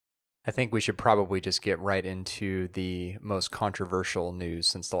I think we should probably just get right into the most controversial news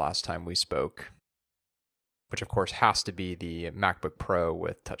since the last time we spoke, which of course has to be the MacBook Pro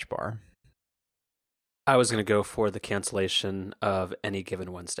with Touch Bar. I was going to go for the cancellation of Any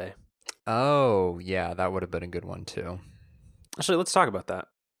Given Wednesday. Oh, yeah, that would have been a good one too. Actually, let's talk about that.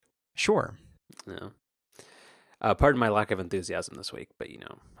 Sure. Yeah. Pardon my lack of enthusiasm this week, but you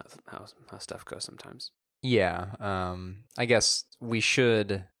know how stuff goes sometimes. Yeah, I guess we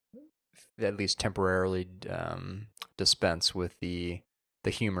should at least temporarily dispense with the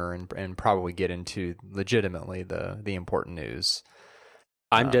humor and probably get into legitimately the important news.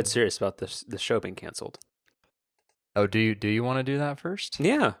 I'm dead serious about the show being canceled. Oh, do you want to do that first?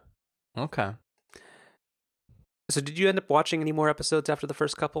 Yeah. Okay. So did you end up watching any more episodes after the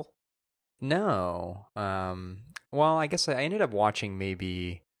first couple? No. Well, I guess I ended up watching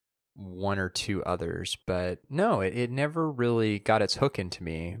maybe one or two others, but no, it never really got its hook into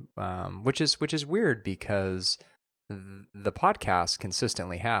me, which is weird because the podcast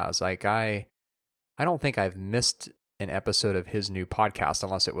consistently has. Like I don't think I've missed an episode of his new podcast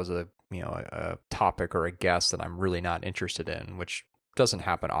unless it was a topic or a guest that I'm really not interested in, which doesn't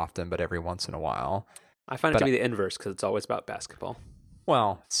happen often, but every once in a while. I find it But to be the inverse because it's always about basketball.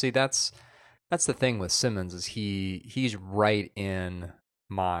 well, see, that's the thing with Simmons is he's right in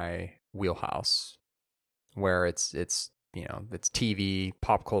my wheelhouse where it's TV,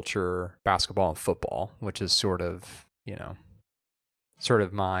 pop culture, basketball, and football, which is sort of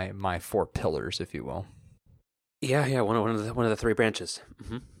my four pillars, if you will. Yeah, one of the three branches.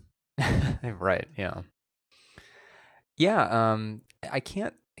 Right, yeah. Yeah, I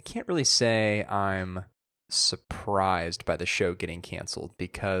can't really say I'm surprised by the show getting canceled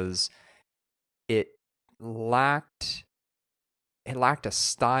because it lacked it lacked a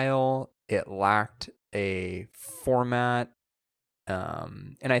style, it lacked a format,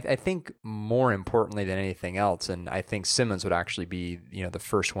 and I think more importantly than anything else, and I think Simmons would actually be the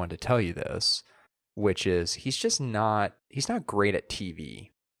first one to tell you this, which is he's not great at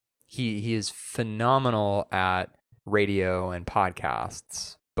TV. He is phenomenal at radio and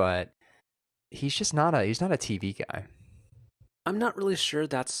podcasts, but he's not a TV guy. I'm not really sure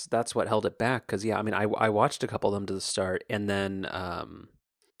that's what held it back because yeah, I mean I watched a couple of them to the start and then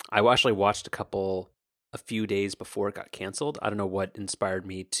I actually watched a few days before it got canceled. I don't know what inspired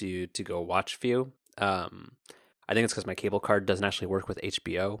me to go watch a few. I think it's because my cable card doesn't actually work with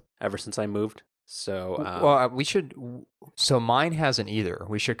HBO ever since I moved. So Well, we should. So mine hasn't either.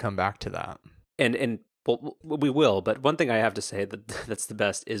 We should come back to that. and well, we will. But one thing I have to say that that's the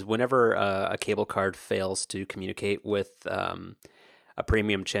best is whenever a cable card fails to communicate with a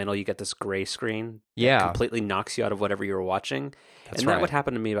premium channel, you get this gray screen that Yeah, completely knocks you out of whatever you were watching. that's And that right. would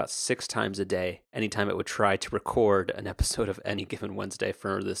happen to me about 6 times a day. Anytime it would try to record an episode of Any Given Wednesday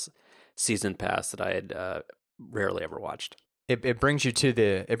for this season pass that I had rarely ever watched. It brings you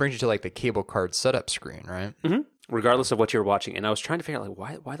to like the cable card setup screen, right? Regardless of what you're watching. And I was trying to figure out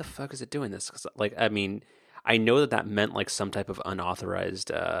why the fuck is it doing this? Because I mean, I know that meant like some type of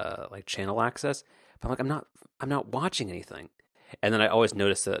unauthorized like channel access, but I'm not watching anything. And then I always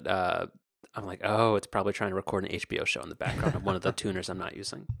notice that I'm like, oh, it's probably trying to record an HBO show in the background of one of the tuners I'm not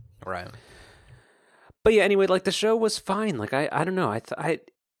using. Right. But yeah, anyway, like the show was fine. Like I don't know.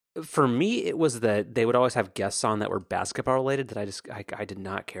 For me, it was that they would always have guests on that were basketball related that I did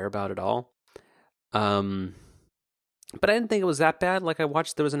not care about at all. But I didn't think it was that bad. Like there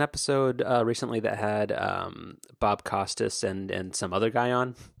was an episode recently that had Bob Costas and some other guy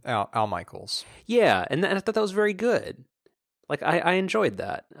on. Al Michaels. Yeah, and I thought that was very good. Like I enjoyed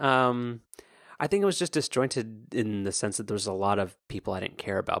that. I think it was just disjointed in the sense that there was a lot of people I didn't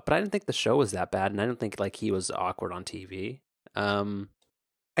care about, but I didn't think the show was that bad, and I didn't think like he was awkward on TV.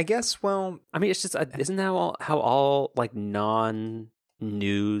 I guess. Well, I mean, it's just isn't that how all like non-news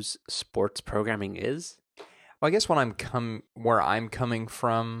sports programming is? I guess where I'm coming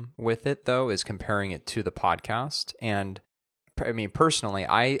from with it though is comparing it to the podcast, and I mean personally,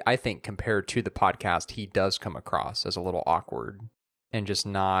 I think compared to the podcast, he does come across as a little awkward and just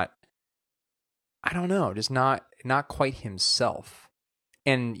not. I don't know, just not quite himself.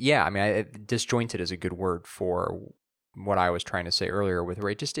 And yeah, I mean, disjointed is a good word for what I was trying to say earlier with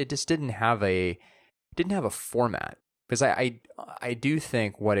where it just didn't have a format because I do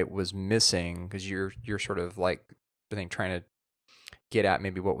think what it was missing because you're sort of like I think trying to get at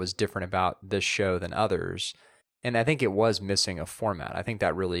maybe what was different about this show than others. And I think it was missing a format. I think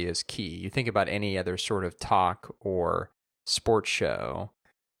that really is key. You think about any other sort of talk or sports show,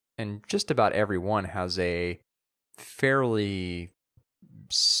 and just about everyone has a fairly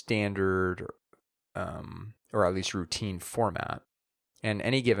standard or at least routine format. And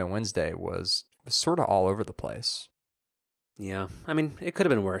Any Given Wednesday was sort of all over the place. Yeah, I mean, it could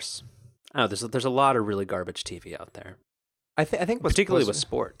have been worse. I don't know, there's a lot of really garbage TV out there, I think particularly with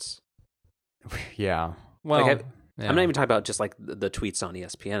sports. Yeah. Well, Like, yeah. I'm not even talking about just like the tweets on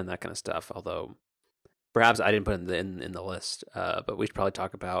ESPN and that kind of stuff. Although perhaps I didn't put it in the list, but we should probably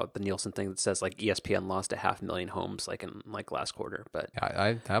talk about the Nielsen thing that says like ESPN lost 500,000 homes like in like last quarter. But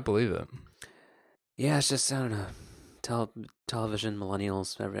I believe it. yeah, it's just, I don't know, television,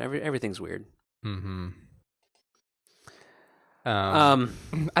 millennials, everything's weird. Mm-hmm.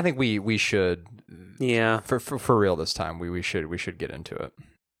 I think we should. Yeah. For real this time, we should get into it.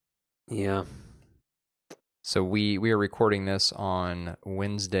 Yeah. So we are recording this on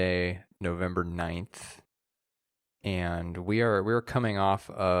Wednesday, November 9th, and we're coming off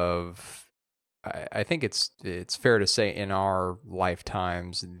of, I think it's fair to say, in our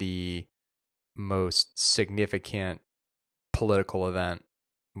lifetimes, the most significant political event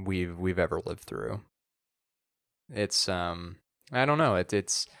we've ever lived through. It's I don't know,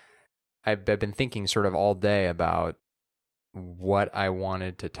 it's I've been thinking sort of all day about what I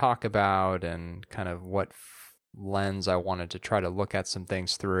wanted to talk about and kind of what lens I wanted to try to look at some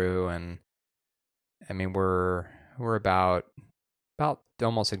things through. And I mean, we're about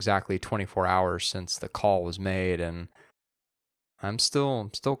almost exactly 24 hours since the call was made, and I'm still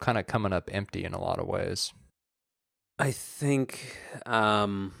kind of coming up empty in a lot of ways. I think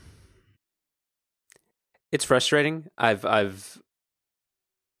it's frustrating. I don't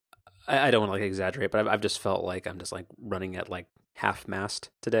want to like exaggerate, but I've just felt like I'm just like running at like half mast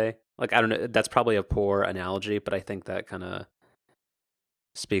today. Like, I don't know, that's probably a poor analogy, but I think that kind of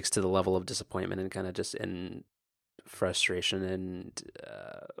speaks to the level of disappointment and kind of just in frustration and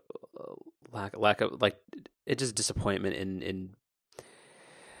lack of like, it just disappointment in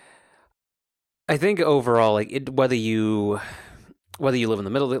I think overall, like whether you live in the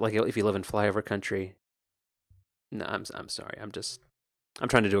middle, like if you live in flyover country. No, I'm sorry. I'm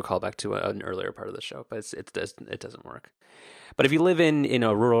trying to do a callback to an earlier part of the show, but it doesn't work. But if you live in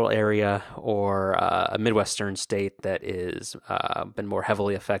a rural area or a Midwestern state that is been more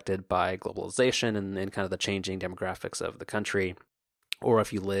heavily affected by globalization and kind of the changing demographics of the country, or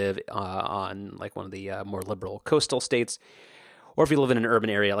if you live on like one of the more liberal coastal states, or if you live in an urban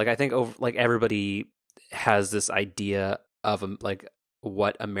area, like I think like everybody has this idea of like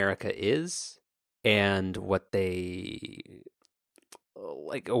what America is and what they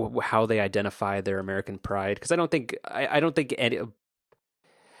like, how they identify their American pride. Because I don't think the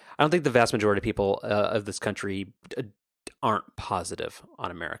vast majority of people of this country aren't positive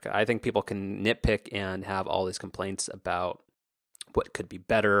on America. I think people can nitpick and have all these complaints about what could be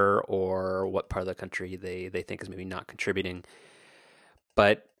better or what part of the country they think is maybe not contributing.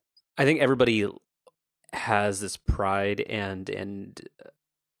 But I think everybody has this pride and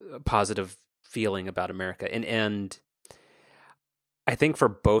positive feeling about America. And I think for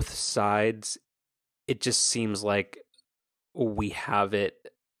both sides, it just seems like we're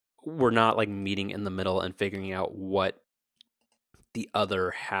not like meeting in the middle and figuring out what the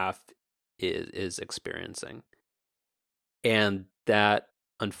other half is experiencing. And that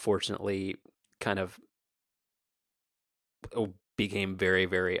unfortunately kind of became very,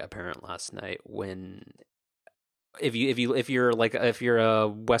 very apparent last night when if you're a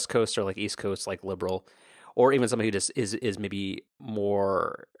West Coast or like East Coast like liberal, or even somebody who just is maybe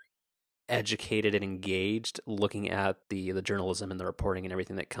more educated and engaged, looking at the journalism and the reporting and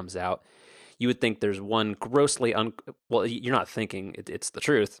everything that comes out, you would think there's one grossly well, you're not thinking, it's the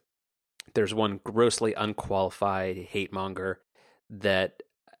truth. There's one grossly unqualified hate monger that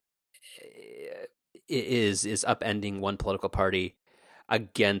is upending one political party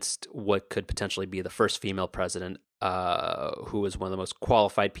against what could potentially be the first female president, who is one of the most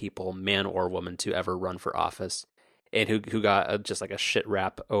qualified people, man or woman, to ever run for office, and who got just like a shit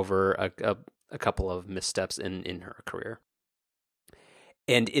rap over a couple of missteps in her career.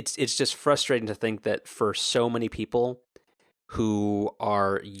 And it's just frustrating to think that for so many people who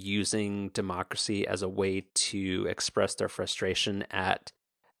are using democracy as a way to express their frustration at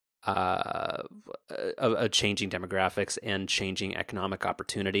changing demographics and changing economic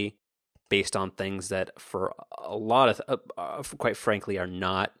opportunity based on things that for a lot of quite frankly are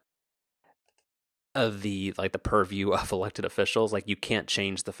not the purview of elected officials. Like, you can't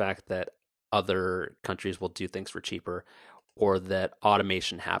change the fact that other countries will do things for cheaper, or that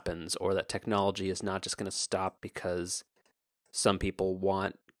automation happens, or that technology is not just going to stop because some people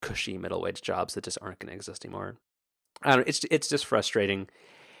want cushy middle wage jobs that just aren't going to exist anymore. I don't. It's just frustrating,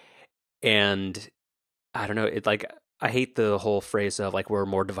 and I don't know. It like, I hate the whole phrase of like we're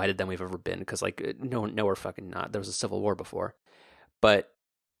more divided than we've ever been, because like no, we're fucking not. There was a civil war before, but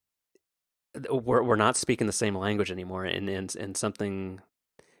we're not speaking the same language anymore, and something,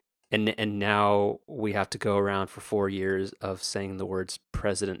 and now we have to go around for 4 years of saying the words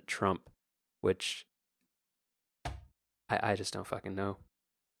President Trump, which I just don't fucking know.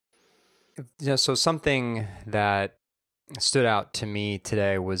 Yeah, so something that stood out to me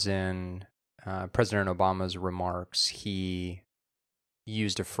today was in President Obama's remarks. He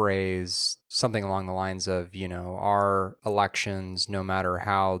used a phrase, something along the lines of, our elections, no matter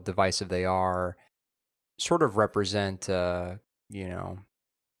how divisive they are, sort of represent,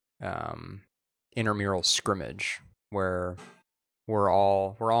 intramural scrimmage where we're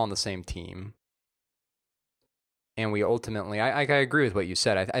all on the same team. And we ultimately, I agree with what you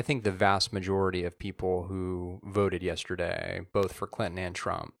said. I think the vast majority of people who voted yesterday, both for Clinton and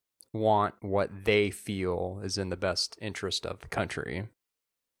Trump, want what they feel is in the best interest of the country.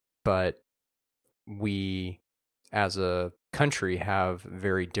 But we, as a country, have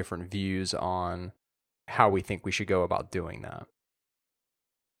very different views on how we think we should go about doing that.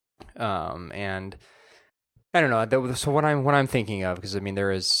 And I don't know. So what I'm thinking of, because I mean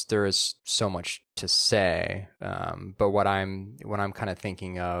there is so much to say, but what I'm kind of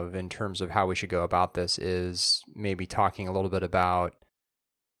thinking of in terms of how we should go about this is maybe talking a little bit about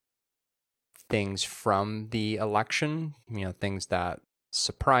things from the election. Things that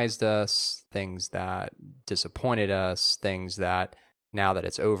surprised us, things that disappointed us, things that now that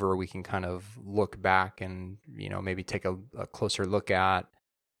it's over we can kind of look back and maybe take a closer look at.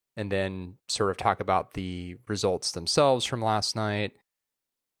 And then sort of talk about the results themselves from last night.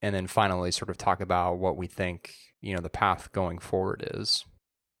 And then finally sort of talk about what we think, the path going forward is.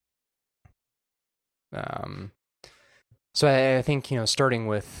 So I think, starting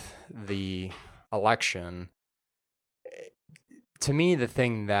with the election, to me, the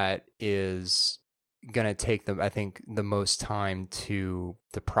thing that is going to take the most time to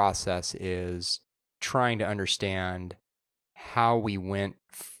process is trying to understand how we went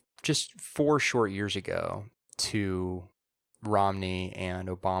just 4 short years ago to Romney and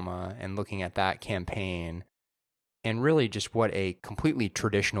Obama and looking at that campaign and really just what a completely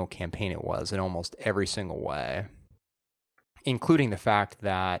traditional campaign it was in almost every single way, including the fact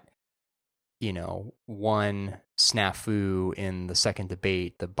that, one snafu in the second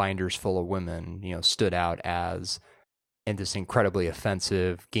debate, the binders full of women, stood out as in this incredibly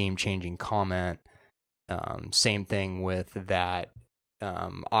offensive, game-changing comment. Same thing with that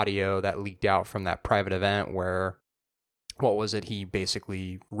audio that leaked out from that private event where, what was it? He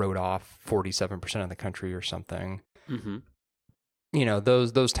basically wrote off 47% of the country or something. Mm-hmm.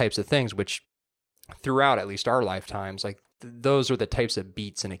 Those types of things, which throughout at least our lifetimes, like those are the types of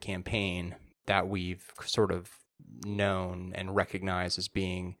beats in a campaign that we've sort of known and recognized as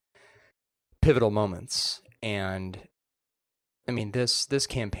being pivotal moments. And I mean, this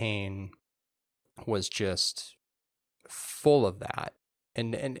campaign was just full of that.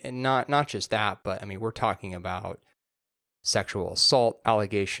 And not just that, but I mean, we're talking about sexual assault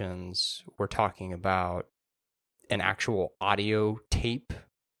allegations. We're talking about an actual audio tape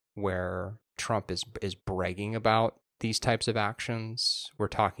where Trump is bragging about these types of actions. We're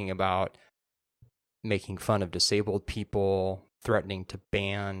talking about making fun of disabled people, threatening to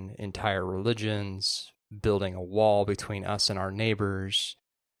ban entire religions, building a wall between us and our neighbors.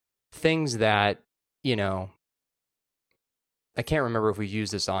 Things that, I can't remember if we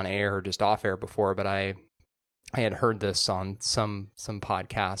used this on air or just off air before, but I had heard this on some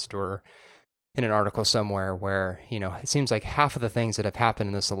podcast or in an article somewhere where, it seems like half of the things that have happened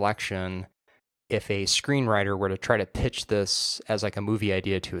in this election, if a screenwriter were to try to pitch this as like a movie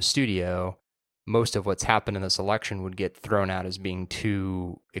idea to a studio, most of what's happened in this election would get thrown out as being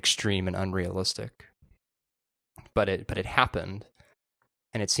too extreme and unrealistic. But it happened.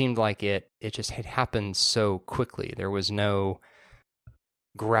 And it seemed like it just had happened so quickly. There was no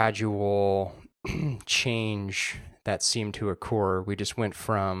gradual change that seemed to occur. We just went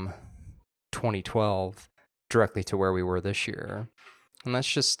from 2012 directly to where we were this year. And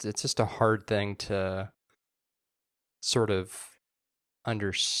it's just a hard thing to sort of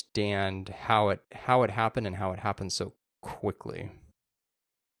understand how it happened and how it happened so quickly.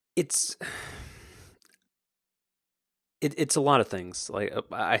 It's a lot of things. Like,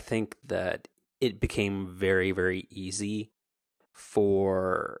 I think that it became very, very easy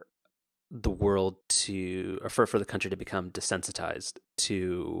for the world to, or for the country to become desensitized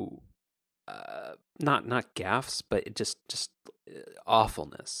to not gaffes, but just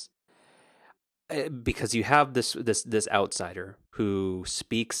awfulness. Because you have this outsider who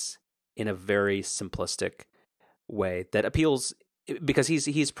speaks in a very simplistic way that appeals, because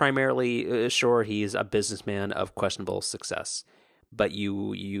he's primarily, sure, he's a businessman of questionable success, but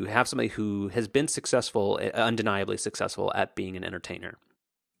you have somebody who has been successful, undeniably successful at being an entertainer,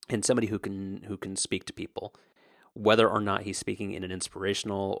 and somebody who can speak to people, whether or not he's speaking in an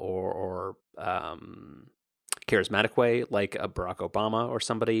inspirational or charismatic way, like a Barack Obama or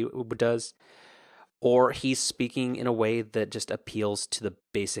somebody does, or he's speaking in a way that just appeals to the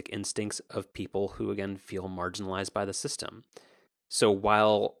basic instincts of people who, again, feel marginalized by the system. So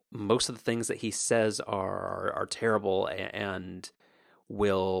while most of the things that he says are terrible and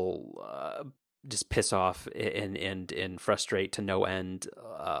will just piss off and frustrate to no end,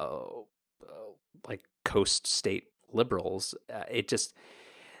 like coast state liberals, it just,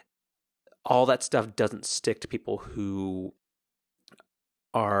 all that stuff doesn't stick to people who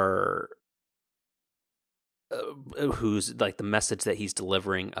are who's like the message that he's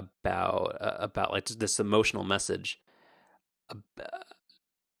delivering about like this emotional message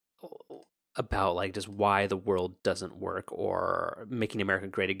about like just why the world doesn't work, or making America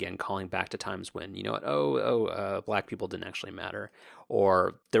great again, calling back to times when, you know what, black people didn't actually matter,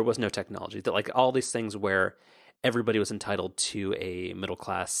 or there was no technology, that like all these things where everybody was entitled to a middle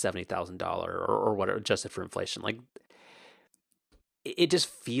class $70,000 or whatever, adjusted for inflation. Like it just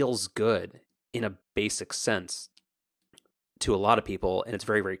feels good in a basic sense to a lot of people, and it's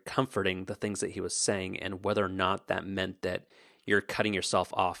very, very comforting, the things that he was saying, and whether or not that meant that you're cutting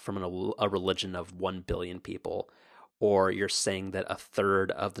yourself off from a religion of 1 billion people, or you're saying that a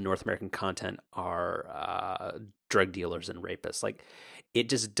third of the North American content are drug dealers and rapists. Like, it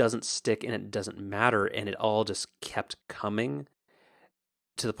just doesn't stick, and it doesn't matter, and it all just kept coming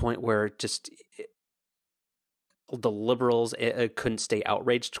to the point where the liberals couldn't stay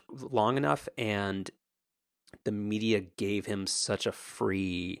outraged long enough, and the media gave him such a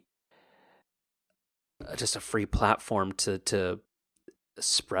free platform to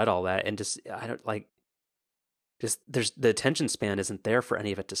spread all that, and just, I don't like, just there's the attention span isn't there for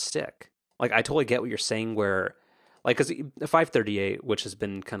any of it to stick. Like, I totally get what you're saying, where like, because 538, which has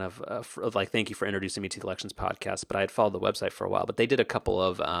been kind of like, thank you for introducing me to the Elections podcast, but I had followed the website for a while, but they did a couple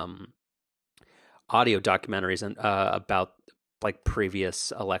of audio documentaries about like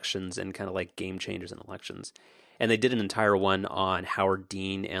previous elections and kind of like game changers in elections. And they did an entire one on Howard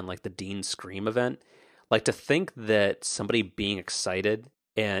Dean and like the Dean Scream event. Like, to think that somebody being excited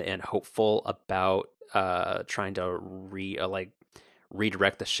and hopeful about trying to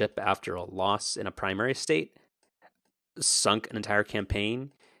redirect the ship after a loss in a primary state sunk an entire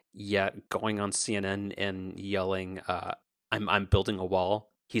campaign, yet going on CNN and yelling, I'm building a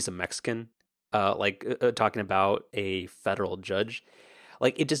wall, he's a Mexican, talking about a federal judge.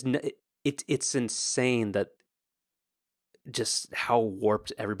 Like, it's insane that just how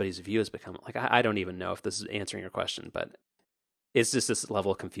warped everybody's view has become. Like, I don't even know if this is answering your question, but it's just this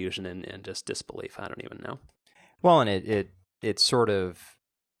level of confusion and just disbelief. I don't even know. Well, and it sort of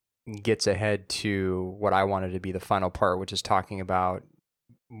gets ahead to what I wanted to be the final part, which is talking about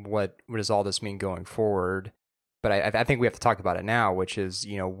what does all this mean going forward. But I think we have to talk about it now, which is,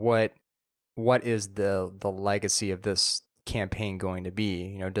 you know, what is the legacy of this campaign going to be?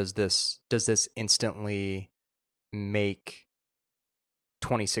 You know, does this instantly make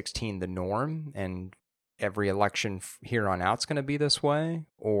 2016 the norm, and every election here on out is going to be this way?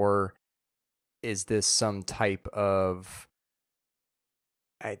 Or is this some type of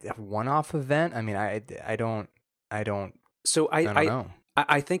a one-off event? I mean, I don't know.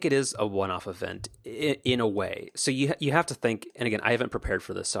 I think it is a one-off event in a way. So you have to think, and again, I haven't prepared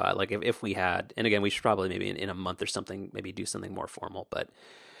for this. So like if we had, and again, we should probably maybe in a month or something, maybe do something more formal, but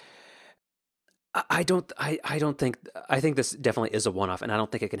I think this definitely is a one-off, and I don't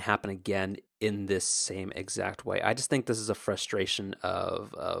think it can happen again in this same exact way. I just think this is a frustration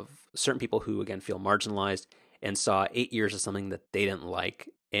of certain people who, again, feel marginalized and saw 8 years of something that they didn't like,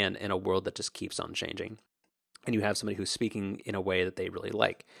 and in a world that just keeps on changing. And you have somebody who's speaking in a way that they really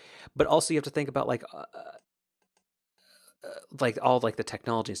like. But also you have to think about like all like the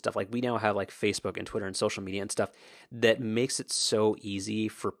technology and stuff. Like, we now have like Facebook and Twitter and social media and stuff that makes it so easy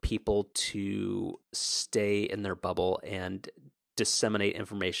for people to stay in their bubble and disseminate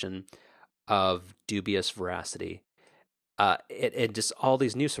information of dubious veracity. It just all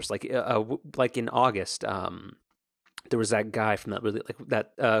these news sources, like in August, there was that guy from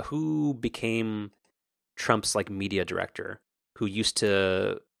that who became Trump's like media director, who used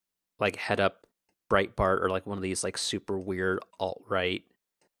to like head up Breitbart, or like one of these like super weird alt-right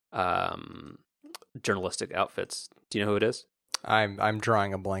journalistic outfits. Do you know who it is? I'm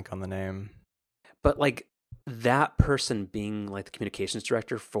drawing a blank on the name. But like, that person being like the communications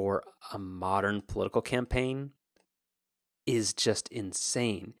director for a modern political campaign is just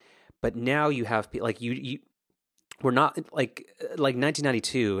insane. But now you have like you we're not like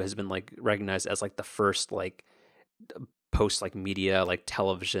 1992 has been like recognized as like the first like post like media like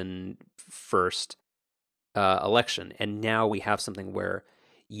television first election, and now we have something where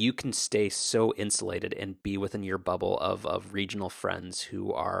you can stay so insulated and be within your bubble of regional friends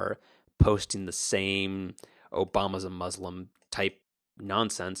who are posting the same Obama's a Muslim type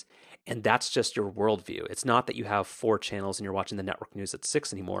nonsense, and that's just your worldview. It's not that you have 4 channels and you're watching the network news at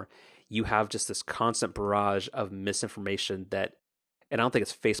 6 anymore. You have just this constant barrage of misinformation that, and I don't think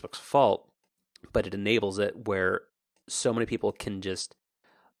it's Facebook's fault, but it enables it where so many people can just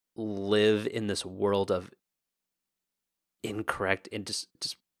live in this world of incorrect and just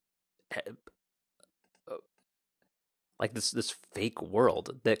like this fake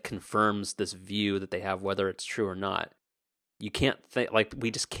world that confirms this view that they have, whether it's true or not. You can't think, like,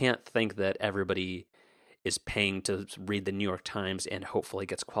 we just can't think that everybody is paying to read the New York Times and hopefully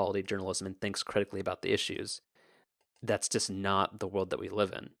gets quality journalism and thinks critically about the issues. That's just not the world that we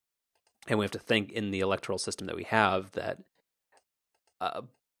live in. And we have to think in the electoral system that we have that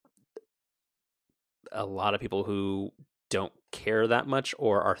a lot of people who don't care that much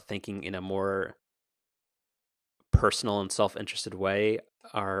or are thinking in a more personal and self-interested way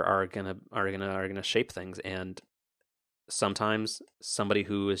are gonna shape things. And sometimes somebody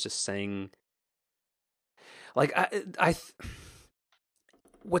who is just saying, like,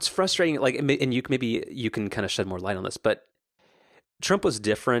 what's frustrating, like, and maybe you can kind of shed more light on this, but Trump was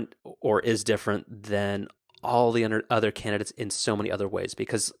different or is different than all the other candidates in so many other ways,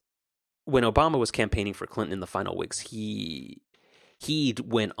 because when Obama was campaigning for Clinton in the final weeks, he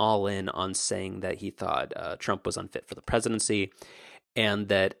went all in on saying that he thought Trump was unfit for the presidency, and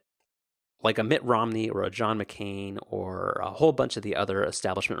that like a Mitt Romney or a John McCain or a whole bunch of the other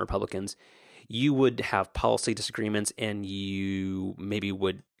establishment Republicans, you would have policy disagreements and you maybe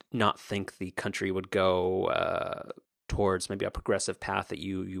would not think the country would go towards maybe a progressive path that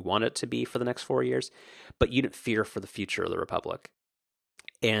you want it to be for the next 4 years, but you didn't fear for the future of the Republic.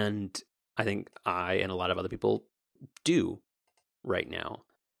 And I think I and a lot of other people do right now.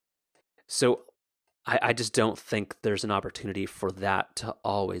 So I just don't think there's an opportunity for that to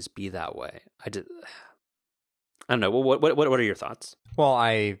always be that way. I don't know. Well, what are your thoughts? Well,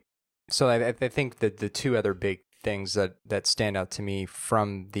 I think that the 2 other big things that stand out to me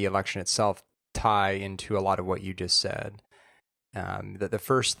from the election itself tie into a lot of what you just said. The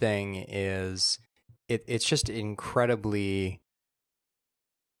first thing is it's just incredibly,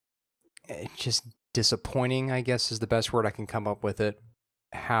 just disappointing, I guess is the best word I can come up with it,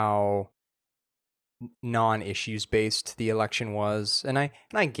 how non-issues based the election was. And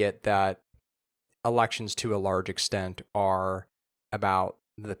I get that elections to a large extent are about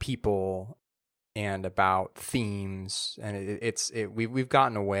the people and about themes, and we've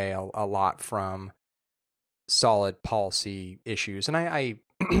gotten away a lot from solid policy issues, and I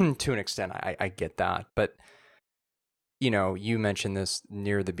to an extent I get that. But you mentioned this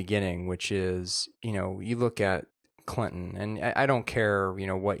near the beginning, which is, you look at Clinton, and I don't care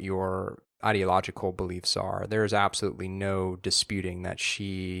what your ideological beliefs are. There's absolutely no disputing that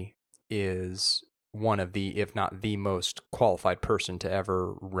she is one of the, if not the most qualified person to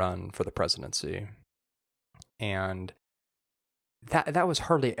ever run for the presidency. And that was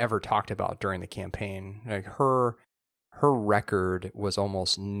hardly ever talked about during the campaign. Like her record was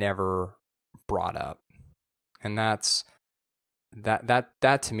almost never brought up. And that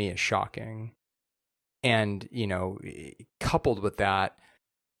to me is shocking. And, coupled with that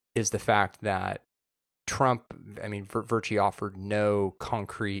is the fact that Trump, virtually offered no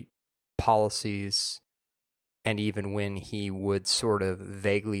concrete policies, and even when he would sort of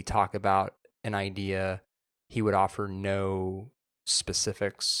vaguely talk about an idea, he would offer no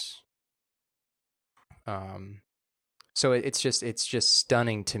specifics. So it's just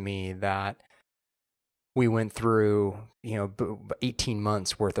stunning to me that we went through 18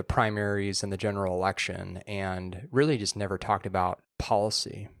 months worth of primaries and the general election and really just never talked about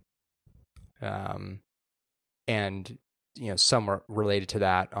policy. And somewhat related to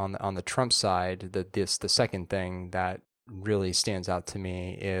that on the Trump side, the second thing that really stands out to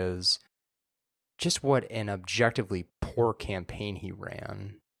me is just what an objectively poor campaign he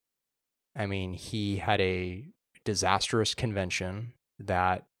ran. I mean, he had a disastrous convention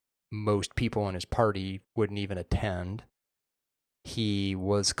that most people in his party wouldn't even attend. He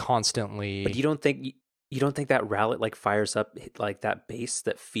was constantly. But you don't think that rally like fires up like that base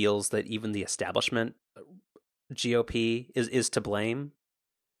that feels that even the establishment GOP is to blame?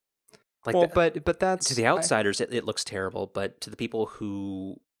 Like, well, but that's to the outsiders, it looks terrible. But to the people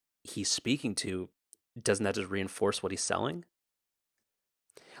who he's speaking to, doesn't that just reinforce what he's selling?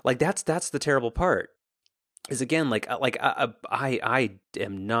 Like that's the terrible part. is again I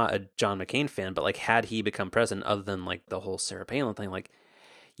am not a John McCain fan, but like had he become president, other than like the whole Sarah Palin thing, like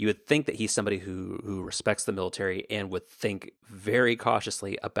you would think that he's somebody who respects the military and would think very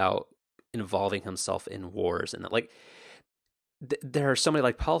cautiously about involving himself in wars, and that like there are so many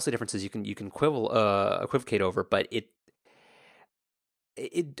like policy differences you can equivocate over, but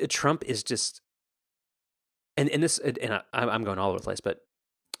Trump is just and this and I'm going all over the place, but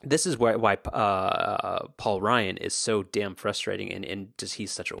this is why Paul Ryan is so damn frustrating, and just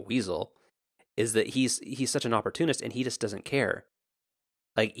he's such a weasel, is that he's such an opportunist, and he just doesn't care.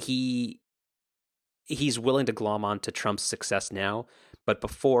 Like he's willing to glom on to Trump's success now, but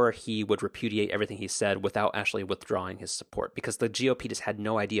before he would repudiate everything he said without actually withdrawing his support, because the GOP just had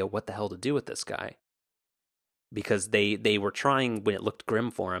no idea what the hell to do with this guy. Because they were trying, when it looked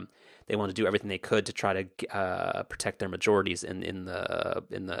grim for him, they wanted to do everything they could to try to protect their majorities in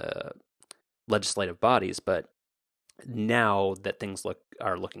the legislative bodies. But now that things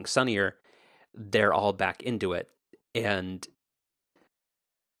are looking sunnier, they're all back into it, and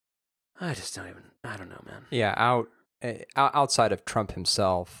I don't know, man. Yeah, outside of Trump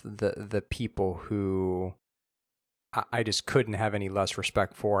himself, the people who I just couldn't have any less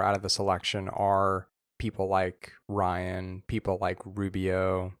respect for out of this election are people like Ryan, people like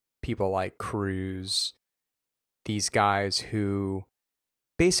Rubio, people like Cruz, these guys who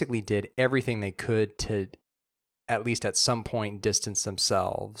basically did everything they could to, at least at some point, distance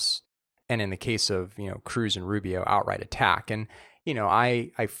themselves. And in the case of, Cruz and Rubio, outright attack. And,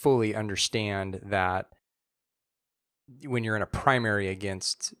 I fully understand that when you're in a primary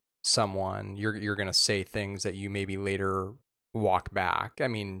against someone, you're going to say things that you maybe later walk back. I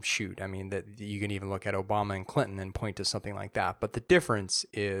mean, that you can even look at Obama and Clinton and point to something like that. But the difference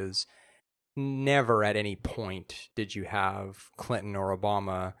is never at any point did you have Clinton or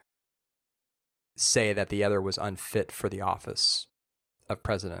Obama say that the other was unfit for the office of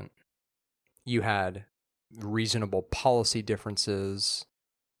president. You had reasonable policy differences,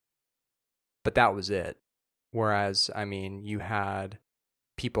 but that was it. Whereas, you had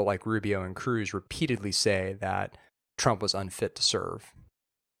people like Rubio and Cruz repeatedly say that Trump was unfit to serve.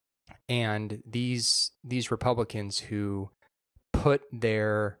 And these Republicans who put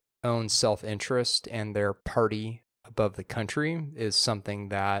their own self-interest and their party above the country is something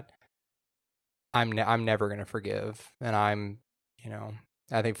that I'm never going to forgive. And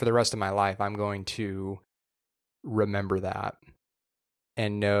I think for the rest of my life, I'm going to remember that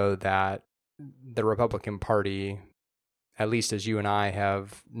and know that the Republican Party, at least as you and I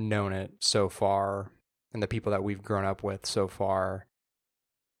have known it so far, and the people that we've grown up with so far,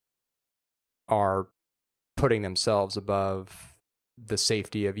 are putting themselves above the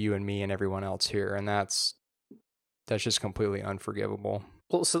safety of you and me and everyone else here. And that's just completely unforgivable.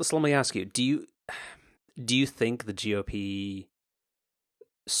 Well, so let me ask you, do you think the GOP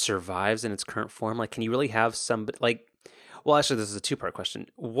survives in its current form? Like, can you really have somebody like, well, actually, this is a two-part question.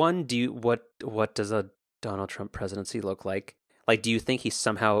 One, what does a Donald Trump presidency look like? Like, do you think he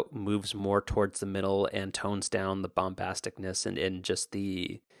somehow moves more towards the middle and tones down the bombasticness and just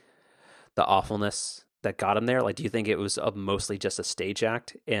the awfulness that got him there? Like, do you think it was mostly just a stage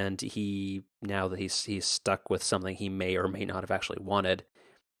act, and now that he's stuck with something he may or may not have actually wanted,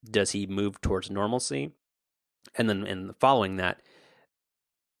 does he move towards normalcy? And then in following that,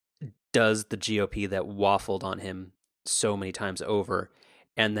 does the GOP that waffled on him so many times over,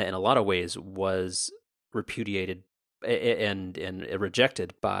 and that in a lot of ways was repudiated and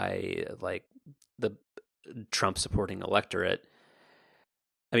rejected by like the Trump supporting electorate,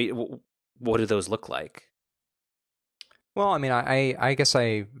 I mean, what do those look like? Well, I guess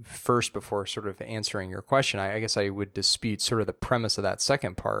first, before sort of answering your question, I guess I would dispute sort of the premise of that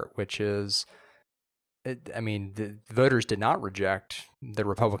second part, which is, the voters did not reject the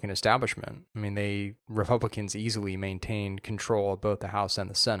Republican establishment. Republicans easily maintained control of both the House and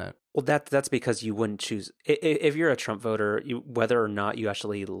the Senate. Well, that's because you wouldn't choose, if you're a Trump voter, whether or not you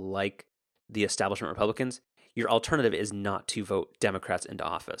actually like the establishment Republicans, your alternative is not to vote Democrats into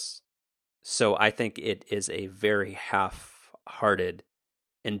office. So I think it is a very half-hearted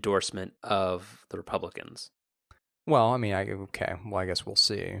endorsement of the Republicans. Well, okay. Well, I guess we'll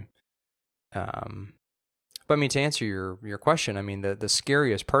see. But to answer your question, the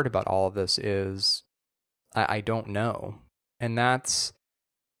scariest part about all of this is I don't know. And that's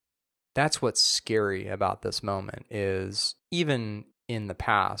what's scary about this moment, is even in the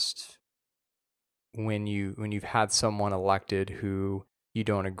past, when you've had someone elected who you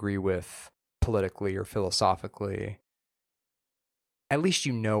don't agree with politically or philosophically, at least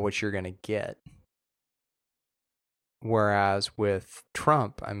you know what you're going to get. Whereas with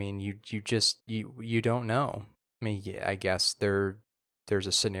Trump, I mean, you don't know. I mean, yeah, I guess there's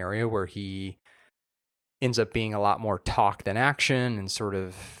a scenario where he ends up being a lot more talk than action, and sort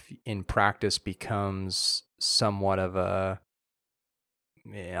of in practice becomes somewhat of a,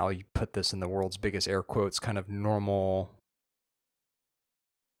 I'll put this in the world's biggest air quotes, kind of normal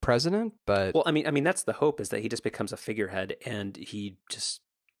president. But Well, I mean, that's the hope, is that he just becomes a figurehead and he just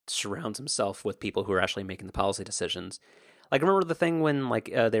surrounds himself with people who are actually making the policy decisions. Like, remember the thing when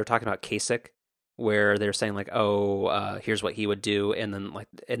they were talking about Kasich, where they were saying like, oh, here's what he would do, and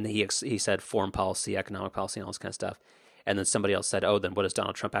then he said foreign policy, economic policy, and all this kind of stuff, and then somebody else said, oh, then what does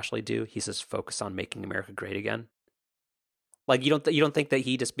Donald Trump actually do? He says focus on making America great again. Like, you don't think that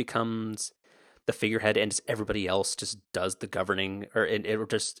he just becomes the figurehead and just everybody else just does the governing, or it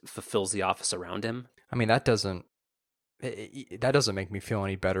just fulfills the office around him? I mean, that doesn't make me feel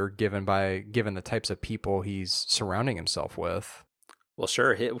any better, given the types of people he's surrounding himself with. Well,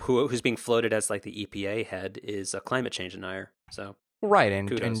 sure. Who's being floated as like the EPA head is a climate change denier. So right, and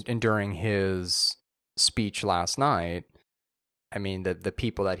kudos. and during his speech last night, I mean, the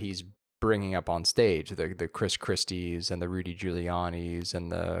people that he's bringing up on stage, the Chris Christies and the Rudy Giulianis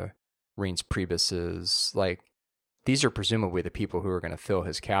and the Reince Priebuses, like, these are presumably the people who are going to fill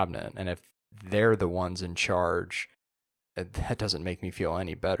his cabinet, and if they're the ones in charge, that doesn't make me feel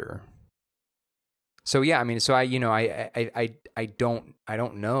any better. So yeah, I mean, so I don't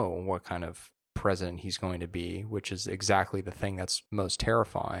know what kind of president he's going to be, which is exactly the thing that's most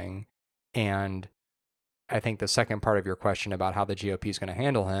terrifying. And I think the second part of your question about how the GOP is going to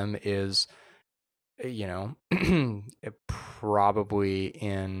handle him is, it probably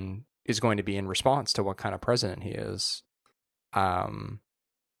is going to be in response to what kind of president he is. I'm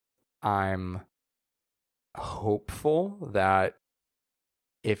hopeful that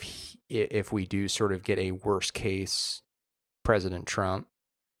if we do sort of get a worst case President Trump,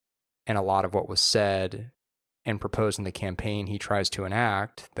 and a lot of what was said and proposed in the campaign he tries to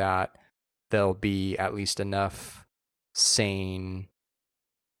enact, that there'll be at least enough sane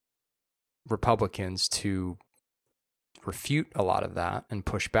Republicans to refute a lot of that and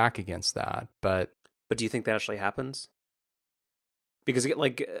push back against that. But do you think that actually happens? Because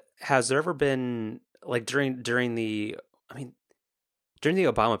like, has there ever been, like, during the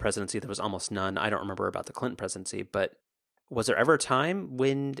Obama presidency, there was almost none. I don't remember about the Clinton presidency, but was there ever a time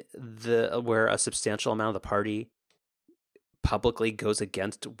when where a substantial amount of the party publicly goes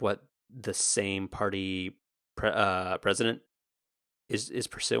against what the same party president is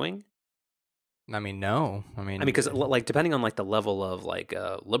pursuing? I mean, no. I mean, because like, depending on like the level of like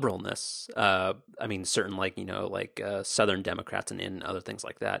liberalness, I mean, certain Southern Democrats and other things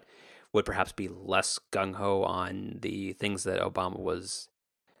like that would perhaps be less gung ho on the things that Obama was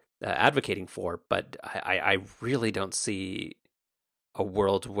advocating for. But I really don't see a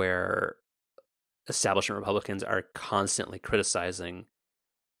world where establishment Republicans are constantly criticizing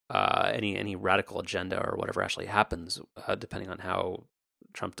any radical agenda or whatever actually happens, depending on how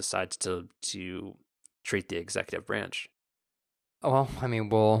Trump decides to treat the executive branch. Well, I mean,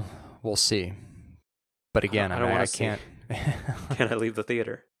 we'll see. But again, I can't. Can I leave the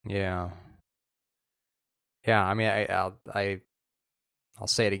theater? Yeah. I mean, I'll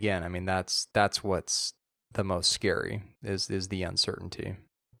say it again. I mean, that's what's the most scary is the uncertainty.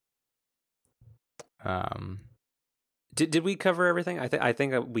 Did we cover everything? I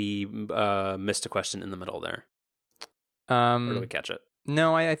think we missed a question in the middle there. Or did we catch it?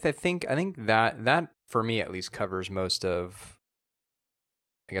 No, I think that for me at least covers most of,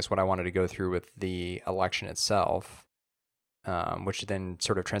 I guess, what I wanted to go through with the election itself, which then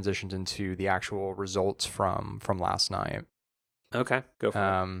sort of transitions into the actual results from last night. Okay, go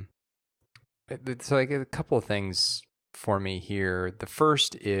for it. So, like, a couple of things for me here. The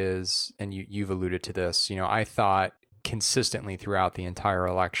first is, and you've alluded to this, I thought consistently throughout the entire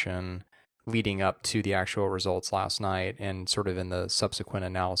election, leading up to the actual results last night, and sort of in the subsequent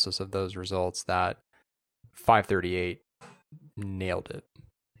analysis of those results, that 538 nailed it.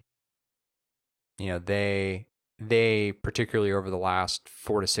 They particularly over the last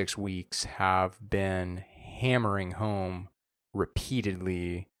 4 to 6 weeks have been hammering home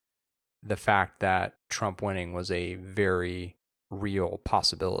repeatedly the fact that Trump winning was a very real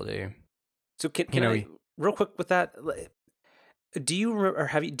possibility. So can I, real quick with that, do you remember, or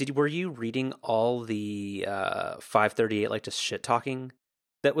were you reading all the 538 like just shit talking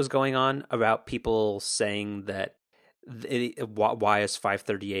that was going on about people saying that why is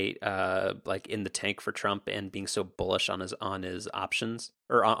 538 like in the tank for Trump, and being so bullish on his options,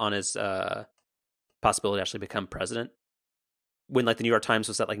 or on his possibility to actually become president? when like the New York Times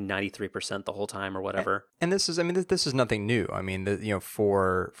was at like 93% the whole time or whatever. And this is, I mean, this is nothing new. I mean,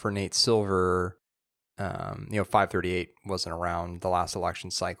 for Nate Silver, 538 wasn't around the last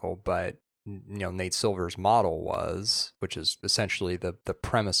election cycle, but Nate Silver's model was, which is essentially the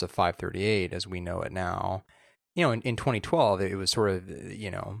premise of 538 as we know it now. In 2012, it was sort of,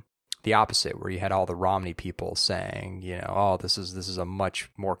 the opposite, where you had all the Romney people saying, oh, this is a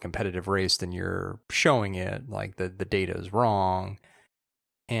much more competitive race than you're showing it. Like the data is wrong.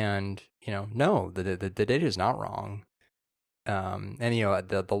 And, no, the data is not wrong. And,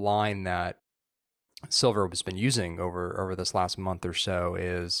 the line that Silver has been using over this last month or so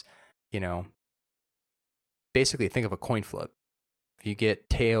is, basically think of a coin flip. If you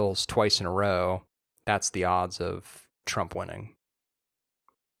get tails twice in a row, that's the odds of Trump winning.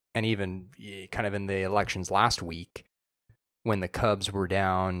 And even kind of in the elections last week, when the Cubs were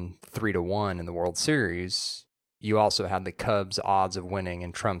down 3-1 in the World Series, you also had the Cubs' odds of winning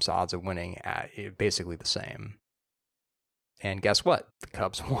and Trump's odds of winning at basically the same. And guess what? The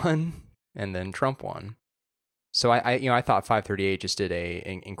Cubs won, and then Trump won. So I thought 538 just did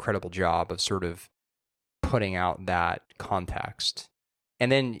an incredible job of sort of putting out that context. And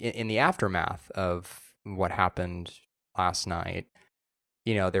then in the aftermath of what happened last night,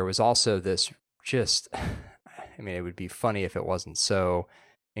 there was also this just, I mean, it would be funny if it wasn't so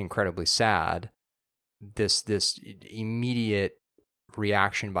incredibly sad, this immediate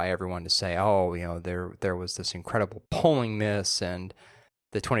reaction by everyone to say, oh, there was this incredible polling miss, and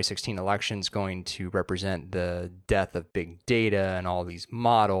the 2016 election is going to represent the death of big data and all these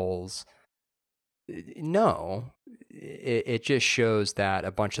models. No, it just shows that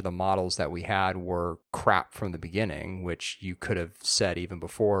a bunch of the models that we had were crap from the beginning, which you could have said even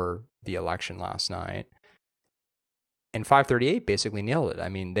before the election last night. And 538 basically nailed it. I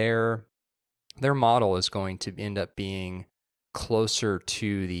mean, their model is going to end up being closer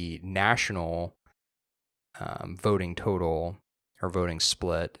to the national voting total or voting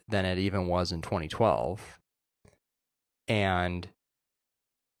split than it even was in 2012. And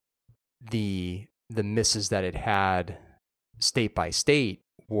the misses that it had state by state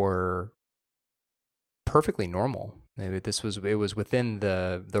were perfectly normal. It was within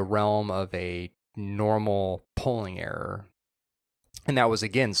the realm of a normal polling error. And that was,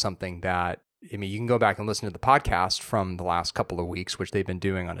 again, something that, I mean, you can go back and listen to the podcast from the last couple of weeks, which they've been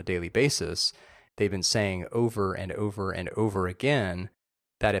doing on a daily basis. They've been saying over and over and over again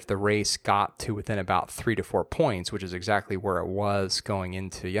that if the race got to within about 3 to 4 points, which is exactly where it was going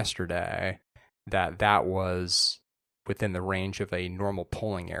into yesterday, that was within the range of a normal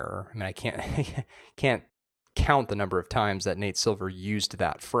polling error. I mean, I can't count the number of times that Nate Silver used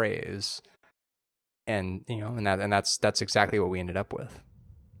that phrase, and that's exactly what we ended up with.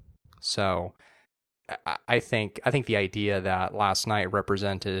 So I think the idea that last night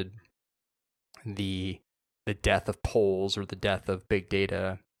represented the death of polls or the death of big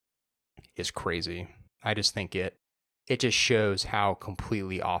data is crazy. I just think it just shows how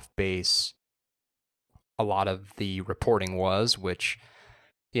completely off base a lot of the reporting was, which,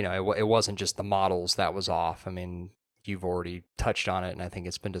 it wasn't just the models that was off. I mean, you've already touched on it, and I think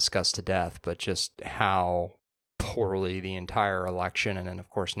it's been discussed to death, but just how poorly the entire election, and then, of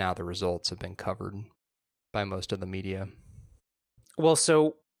course, now the results have been covered by most of the media. Well,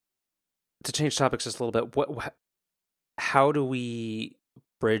 so to change topics just a little bit, how do we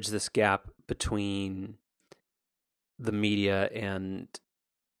bridge this gap between the media and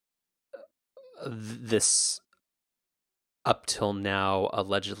this up till now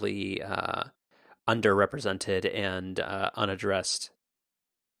allegedly underrepresented and unaddressed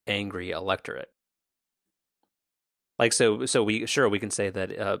angry electorate? Like, so we can say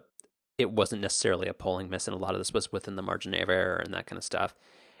that it wasn't necessarily a polling miss, and a lot of this was within the margin of error and that kind of stuff.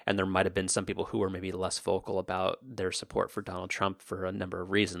 And there might have been some people who were maybe less vocal about their support for Donald Trump for a number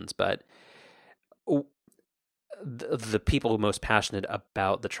of reasons, but the people most passionate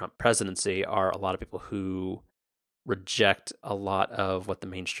about the Trump presidency are a lot of people who reject a lot of what the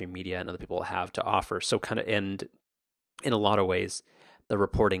mainstream media and other people have to offer. So kind of, and in a lot of ways, the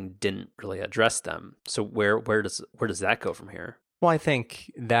reporting didn't really address them. So where does that go from here? Well, I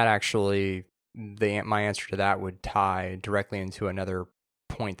think that actually my answer to that would tie directly into another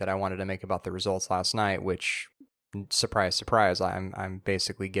point that I wanted to make about the results last night, which, surprise, surprise, I'm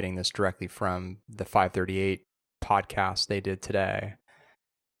basically getting this directly from the 538 podcast they did today,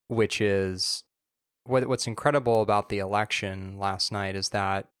 which is what's incredible about the election last night is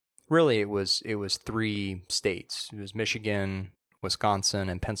that really it was 3 states. It was Michigan, Wisconsin,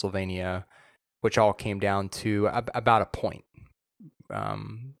 and Pennsylvania, which all came down to about a point,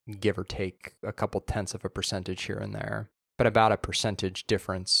 give or take a couple tenths of a percentage here and there. but about a percentage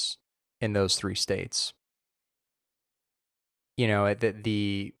difference in those 3 states. You know,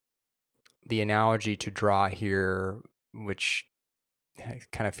 the analogy to draw here, which I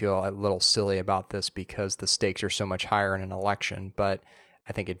kind of feel a little silly about this because the stakes are so much higher in an election, but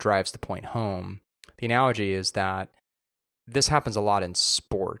I think it drives the point home. The analogy is that this happens a lot in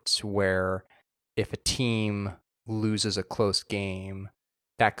sports, where if a team loses a close game,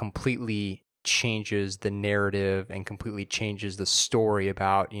 that completely changes the narrative and completely changes the story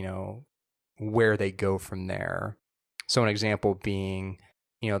about, you know, where they go from there. So an example being,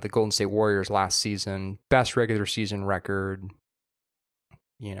 you know, the Golden State Warriors last season, best regular season record,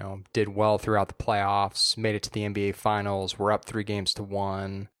 you know, did well throughout the playoffs, made it to the NBA Finals, were up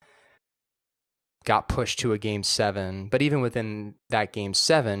 3-1, got pushed to a Game 7. But even within that Game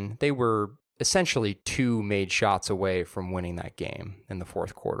 7, they were essentially 2 made shots away from winning that game in the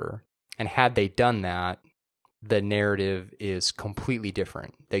fourth quarter. And had they done that, the narrative is completely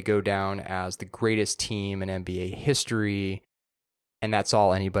different. They go down as the greatest team in NBA history, and that's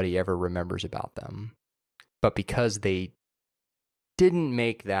all anybody ever remembers about them. But because they didn't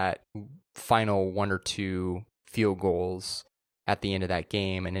make that final 1 or 2 field goals at the end of that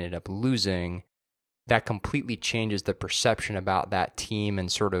game and ended up losing, that completely changes the perception about that team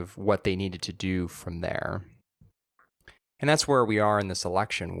and sort of what they needed to do from there. And that's where we are in this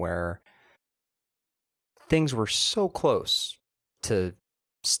election, where things were so close to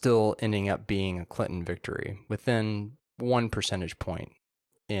still ending up being a Clinton victory within 1 percentage point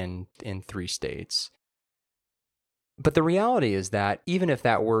in 3 states. But the reality is that even if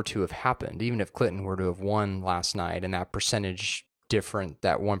that were to have happened, even if Clinton were to have won last night and that 1 percentage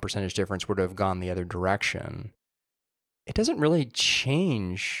difference were to have gone the other direction, it doesn't really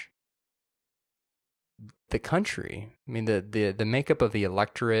change the country. I mean, the makeup of the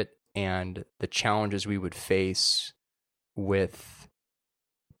electorate and the challenges we would face with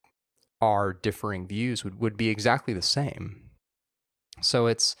our differing views would be exactly the same. So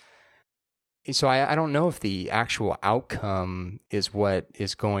I don't know if the actual outcome is what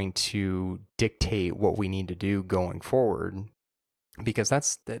is going to dictate what we need to do going forward, because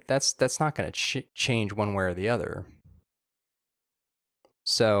that's not going to change one way or the other.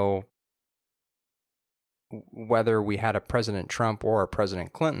 So whether we had a President Trump or a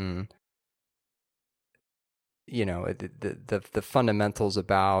President Clinton, you know, the fundamentals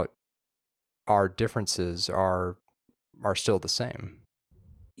about our differences are still the same.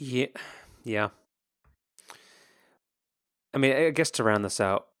 Yeah. I mean, I guess to round this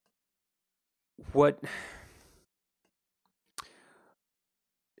out, what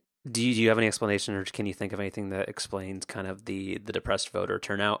do you have any explanation, or can you think of anything that explains kind of the depressed voter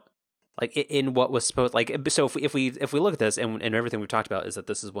turnout? Like in what was supposed, like, so if we look at this and everything we've talked about is that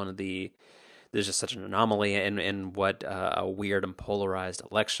this is there's just such an anomaly and what a weird and polarized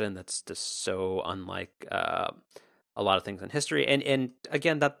election that's just so unlike a lot of things in history. And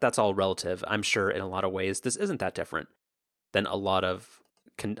again, that's all relative. I'm sure in a lot of ways this isn't that different than a lot of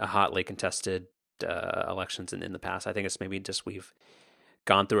hotly contested elections in the past. I think it's maybe just we've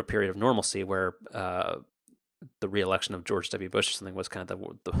gone through a period of normalcy where the re-election of George W. Bush or something was kind of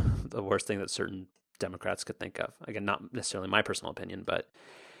the worst thing that certain Democrats could think of. Again, not necessarily my personal opinion, but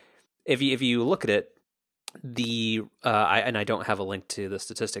if you look at it, I don't have a link to the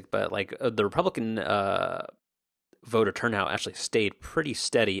statistic, but like the Republican voter turnout actually stayed pretty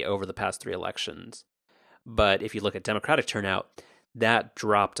steady over the past 3 elections. But if you look at Democratic turnout, that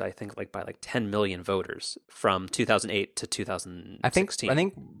dropped, I think, by 10 million voters from 2008 to 2016.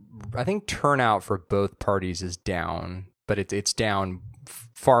 I think turnout for both parties is down, but it's down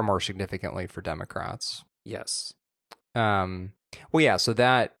far more significantly for Democrats. Yes. Well, yeah. So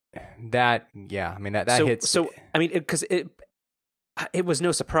that yeah. I mean that hits. So I mean, because it was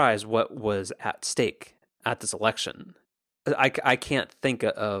no surprise what was at stake at this election. I can't think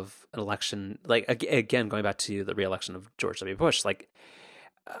of an election, like, again, going back to the re-election of George W. Bush, like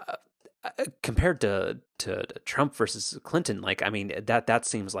compared to Trump versus Clinton, like, I mean, that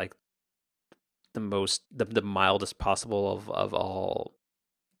seems like the mildest possible of all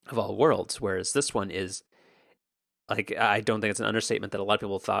worlds. Whereas this one is, like, I don't think it's an understatement that a lot of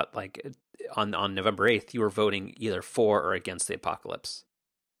people thought, like, on November 8th, you were voting either for or against the apocalypse.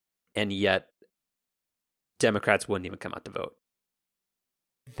 And yet Democrats wouldn't even come out to vote.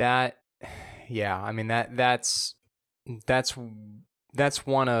 Yeah, I mean that's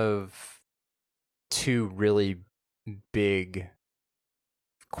one of 2 really big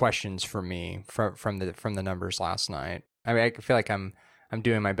questions for me from the numbers last night. I mean, I feel like I'm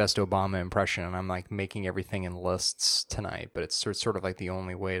doing my best Obama impression and I'm like making everything in lists tonight, but it's sort of like the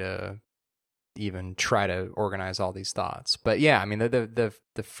only way to even try to organize all these thoughts. But yeah, I mean, the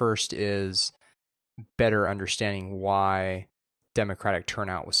first is better understanding why Democratic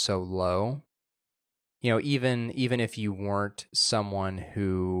turnout was so low. Even if you weren't someone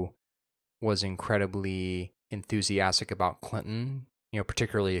who was incredibly enthusiastic about Clinton,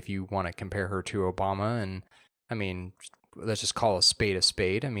 particularly if you want to compare her to Obama. And I mean, let's just call a spade a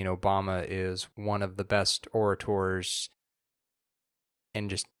spade. I mean, Obama is one of the best orators and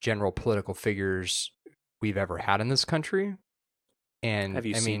just general political figures we've ever had in this country. And have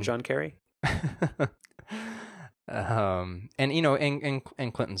you seen John Kerry? And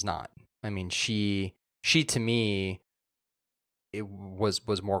and Clinton's not. I mean, she to me, it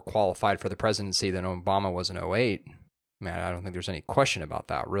was more qualified for the presidency than Obama was in 2008. Man, I don't think there's any question about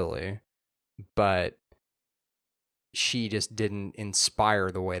that, really. But she just didn't inspire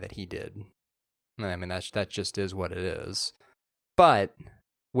the way that he did. I mean, that just is what it is. But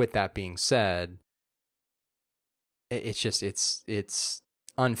with that being said, it's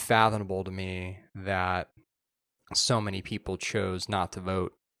unfathomable to me that so many people chose not to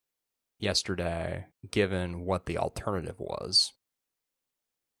vote yesterday, given what the alternative was.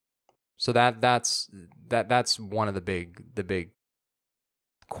 So that's one of the big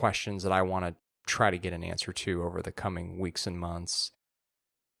questions that I want to try to get an answer to over the coming weeks and months.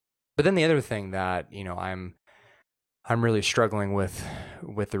 But then the other thing that I'm really struggling with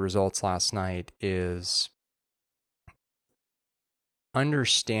the results last night is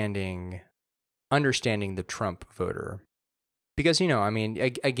understanding the Trump voter. Because, I mean,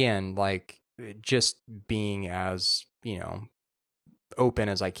 again, like, just being as, open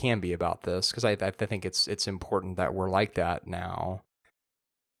as I can be about this, because I think it's important that we're like that now.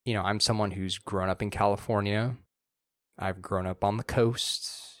 I'm someone who's grown up in California. I've grown up on the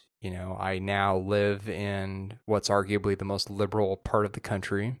coast. I now live in what's arguably the most liberal part of the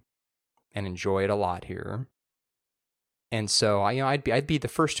country and enjoy it a lot here. And so I'd be the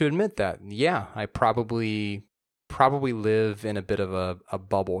first to admit that, yeah, I probably live in a bit of a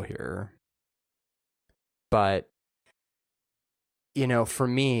bubble here. But, for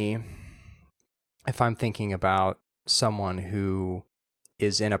me, if I'm thinking about someone who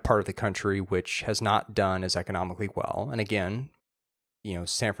is in a part of the country which has not done as economically well, and again,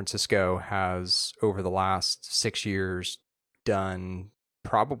 San Francisco has, over the last 6 years, done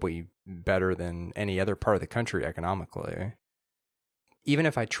probably better than any other part of the country economically. Even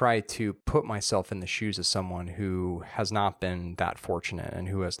if I try to put myself in the shoes of someone who has not been that fortunate and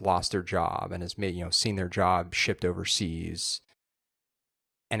who has lost their job and has seen their job shipped overseas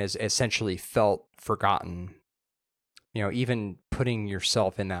and has essentially felt forgotten, even putting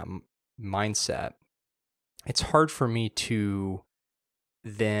yourself in that mindset, it's hard for me to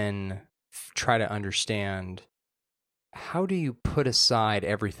then try to understand, how do you put aside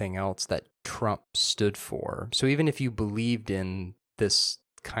everything else that Trump stood for? So even if you believed in this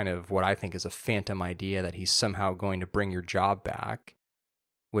kind of what I think is a phantom idea that he's somehow going to bring your job back,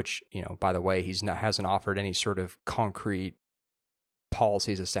 which, by the way, hasn't offered any sort of concrete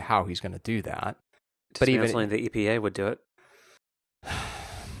policies as to how he's going to do that. But even the EPA would do it.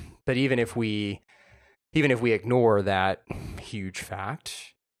 But even if we ignore that huge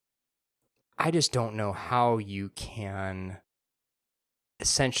fact, I just don't know how you can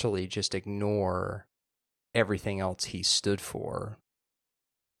essentially just ignore everything else he stood for.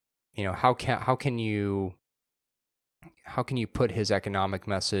 How can you put his economic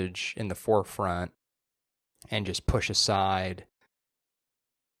message in the forefront and just push aside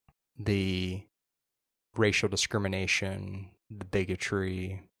the racial discrimination, the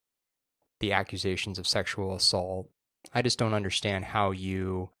bigotry, the accusations of sexual assault? I just don't understand how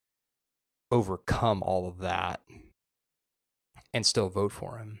you overcome all of that and still vote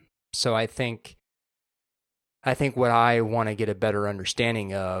for him. So I think what I want to get a better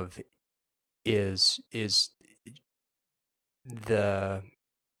understanding of is the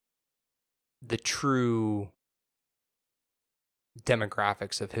true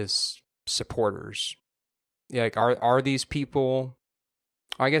demographics of his supporters. Like, are these people,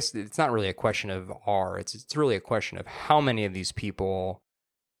 I guess it's not really a question of it's really a question of how many of these people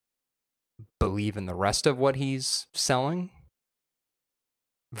believe in the rest of what he's selling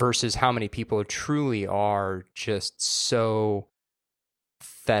versus how many people truly are just so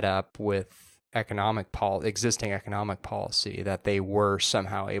fed up with existing economic policy that they were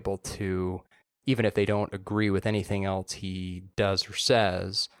somehow able to, even if they don't agree with anything else he does or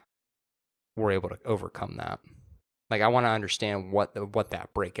says, were able to overcome that. Like, I want to understand what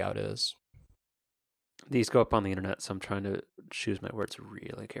that breakout is. These go up on the internet, so I'm trying to choose my words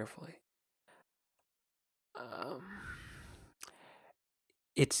really carefully.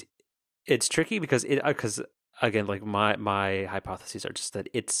 It's tricky because again, like my hypotheses are just that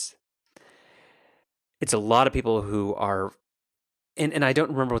it's a lot of people who are, and I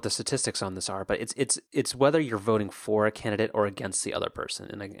don't remember what the statistics on this are, but it's whether you're voting for a candidate or against the other person.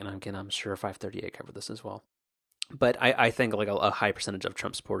 And again, I'm sure 538 covered this as well. But I think like a high percentage of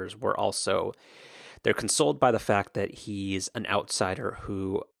Trump supporters were also, they're consoled by the fact that he's an outsider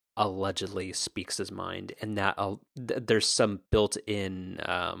who allegedly speaks his mind, and that there's some built-in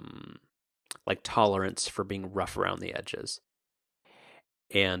like tolerance for being rough around the edges.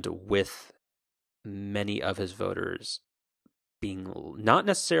 And with many of his voters being not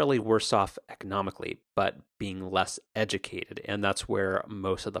necessarily worse off economically, but being less educated, and that's where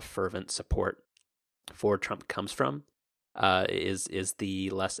most of the fervent support for Trump comes from, is the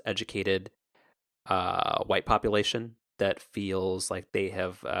less educated white population that feels like they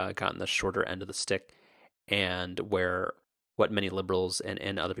have gotten the shorter end of the stick, and where what many liberals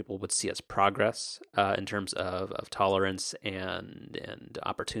and other people would see as progress in terms of tolerance and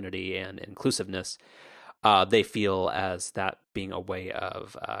opportunity and inclusiveness, they feel as that being a way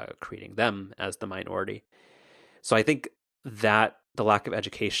of creating them as the minority. So I think that the lack of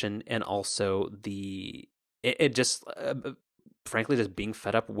education, and also it just frankly just being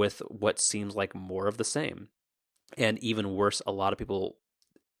fed up with what seems like more of the same. And even worse, a lot of people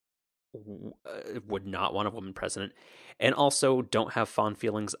would not want a woman president, and also don't have fond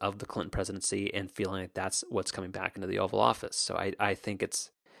feelings of the Clinton presidency and feeling like that's what's coming back into the Oval Office. So I think it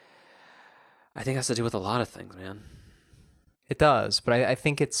has to do with a lot of things, man. It does, but I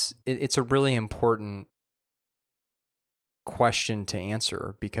think it's a really important question to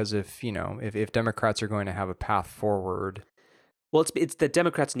answer, because if Democrats are going to have a path forward, well, it's the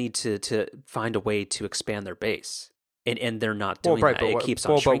Democrats need to find a way to expand their base, and they're not doing that. It keeps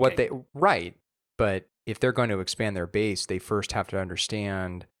on shrinking. But if they're going to expand their base, they first have to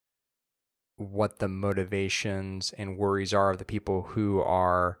understand what the motivations and worries are of the people who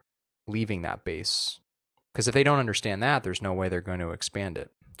are leaving that base. Because if they don't understand that, there's no way they're going to expand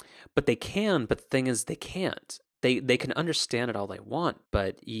it. But they can. But the thing is, they can't. They can understand it all they want,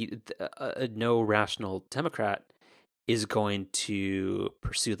 but no rational Democrat is going to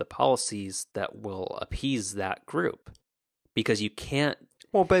pursue the policies that will appease that group, because you can't.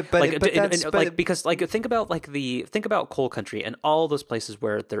 Well, but because think about coal country and all those places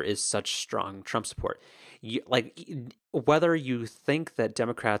where there is such strong Trump support. Whether you think that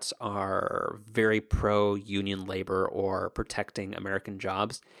Democrats are very pro union labor or protecting American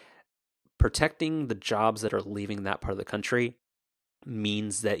jobs, protecting the jobs that are leaving that part of the country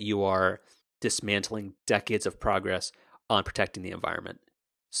means that you are dismantling decades of progress on protecting the environment.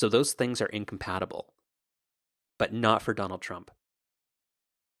 So those things are incompatible, but not for Donald Trump.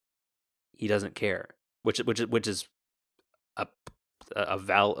 He doesn't care, which is which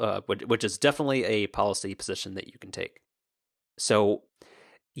is definitely a policy position that you can take. So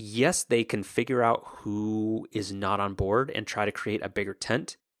yes, they can figure out who is not on board and try to create a bigger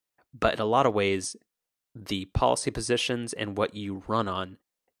tent, but in a lot of ways, the policy positions and what you run on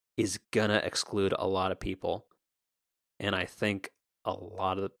is gonna exclude a lot of people. And I think a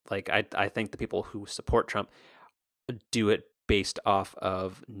lot of I think the people who support Trump do it based off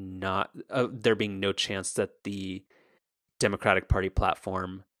of there being no chance that the Democratic Party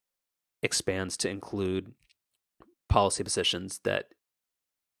platform expands to include policy positions that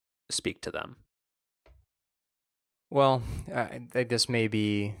speak to them. Well, I guess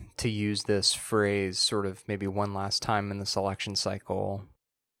maybe to use this phrase sort of maybe one last time in this election cycle,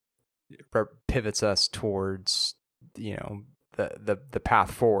 pivots us towards, the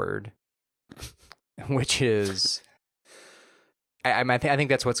path forward, which is, I think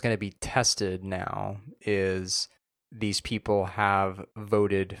that's what's going to be tested now, is these people have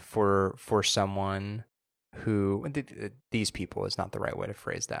voted for someone who, these people is not the right way to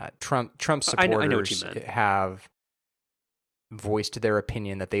phrase that. Trump supporters I know what you meant. Have voiced their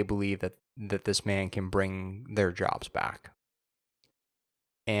opinion that they believe that this man can bring their jobs back.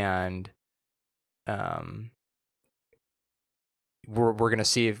 And we're going to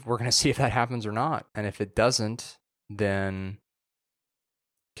see if that happens or not. And if it doesn't, then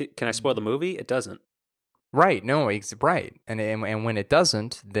can I spoil the movie? It doesn't. Right. No, it's right. And when it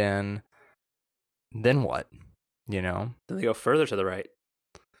doesn't, then what? Then they go further to the right.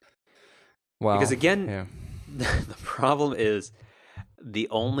 Well, because again, yeah. The problem is the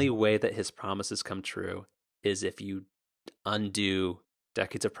only way that his promises come true is if you undo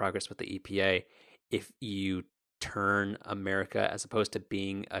decades of progress with the EPA, if you turn America, as opposed to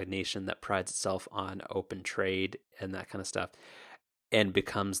being a nation that prides itself on open trade and that kind of stuff, and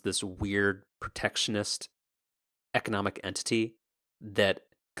becomes this weird protectionist economic entity that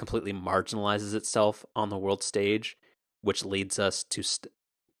completely marginalizes itself on the world stage, which leads us to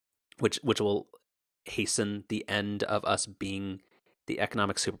which will hasten the end of us being the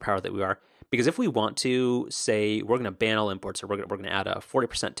economic superpower that we are. Because if we want to say we're going to ban all imports, or we're going to add a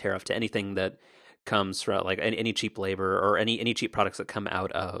 40% tariff to anything that comes from like any cheap labor or any cheap products that come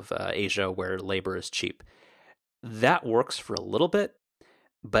out of Asia where labor is cheap, that works for a little bit,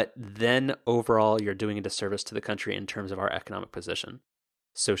 but then overall you're doing a disservice to the country in terms of our economic position.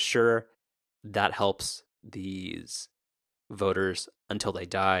 So sure, that helps these voters until they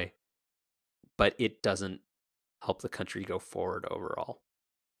die, but it doesn't help the country go forward overall.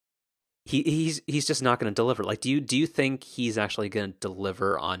 He's just not going to deliver. Like, do you think he's actually going to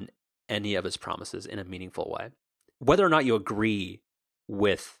deliver on any of his promises in a meaningful way? Whether or not you agree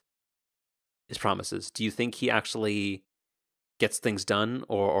with his promises, do you think he actually gets things done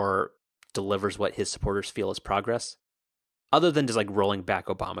or delivers what his supporters feel is progress, other than just like rolling back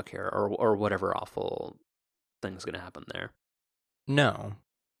Obamacare or whatever awful thing's going to happen there? No,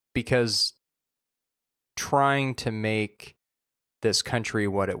 because trying to make this country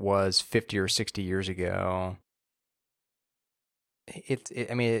what it was 50 or 60 years ago,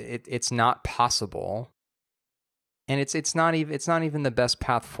 it's not possible, and it's not even the best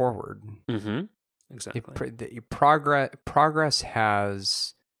path forward. Mm-hmm. Exactly. Progress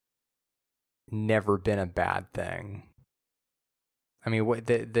has never been a bad thing. I mean, what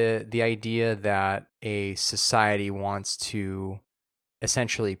the idea that a society wants to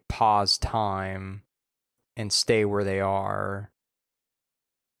essentially pause time and stay where they are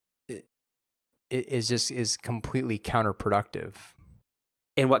is completely counterproductive.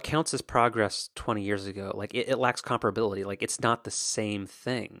 And what counts as progress 20 years ago, like it lacks comparability. Like, it's not the same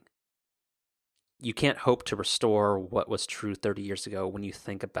thing. You can't hope to restore what was true 30 years ago when you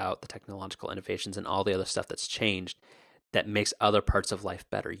think about the technological innovations and all the other stuff that's changed that makes other parts of life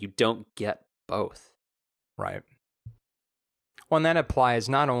better. You don't get both. Right. Well, and that applies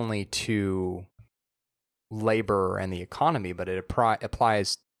not only to labor and the economy, but it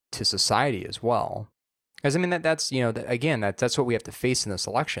applies to society as well. Because I mean that's that's what we have to face in this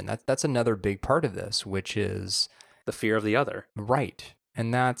election. That's another big part of this, which is the fear of the other. Right.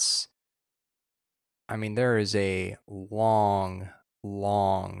 And that's, I mean, there is a long,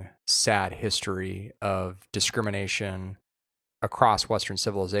 sad history of discrimination across Western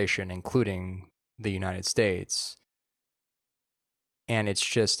civilization, including the United States. And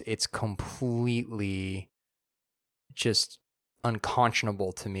it's completely just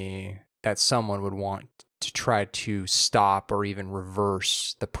unconscionable to me that someone would want to try to stop or even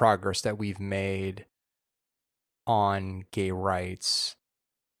reverse the progress that we've made on gay rights,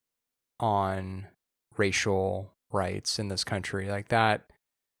 on racial rights in this country, like that,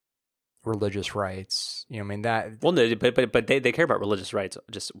 religious rights. I mean that. Well, no, but they care about religious rights,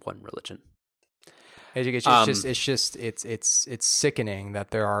 just one religion. It's sickening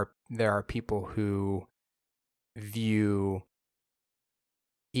that there are people who view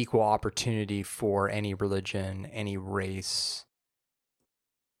equal opportunity for any religion, any race,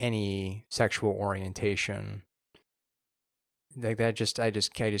 any sexual orientation. Like that, I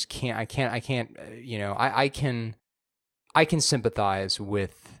can't. I can sympathize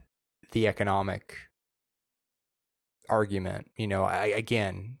with the economic argument. I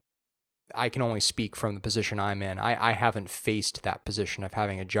can only speak from the position I'm in. I haven't faced that position of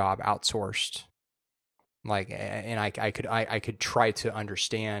having a job outsourced. I could try to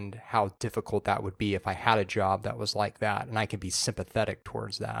understand how difficult that would be if I had a job that was like that, and I can be sympathetic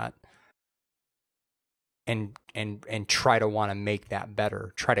towards that. And try to want to make that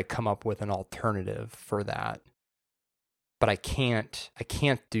better, try to come up with an alternative for that. But I can't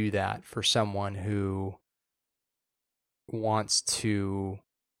do that for someone who wants to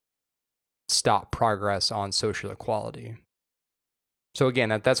stop progress on social equality. So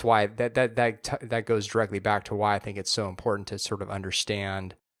again, that's why that goes directly back to why I think it's so important to sort of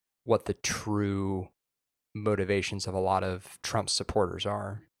understand what the true motivations of a lot of Trump's supporters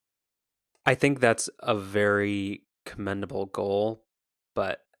are. I think that's a very commendable goal,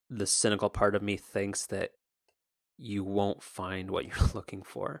 but the cynical part of me thinks that you won't find what you're looking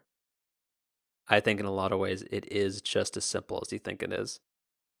for. I think in a lot of ways it is just as simple as you think it is.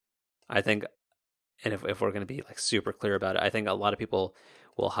 I think, and if we're going to be like super clear about it, I think a lot of people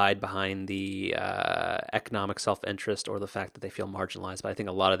will hide behind the economic self-interest or the fact that they feel marginalized, but I think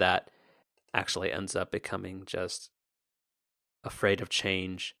a lot of that actually ends up becoming just afraid of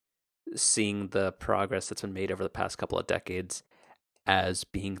change, seeing the progress that's been made over the past couple of decades as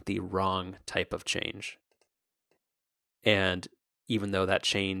being the wrong type of change. And even though that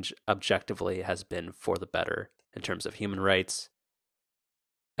change objectively has been for the better in terms of human rights,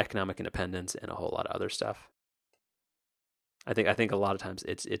 economic independence and a whole lot of other stuff. I think a lot of times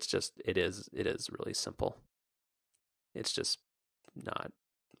it is really simple. It's just not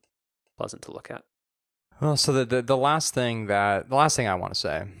pleasant to look at. Well, so the last thing I want to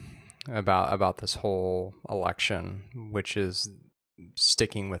say about this whole election, which is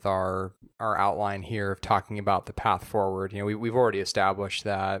sticking with our outline here of talking about the path forward. We've already established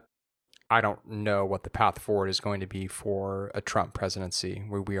that I don't know what the path forward is going to be for a Trump presidency,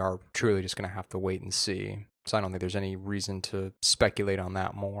 where we are truly just going to have to wait and see. So I don't think there's any reason to speculate on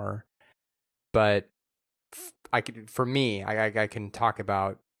that more. But I can talk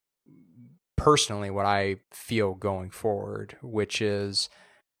about personally what I feel going forward, which is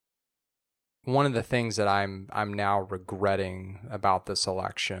one of the things that I'm now regretting about this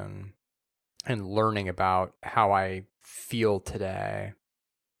election and learning about how I feel today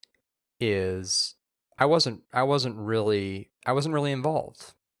is I wasn't really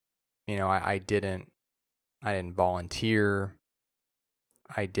involved. I didn't volunteer.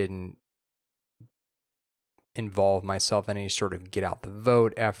 I didn't involve myself in any sort of get out the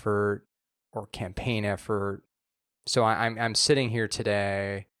vote effort or campaign effort. So I'm sitting here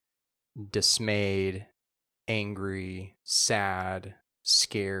today dismayed, angry, sad,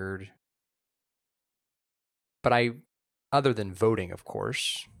 scared. But other than voting, of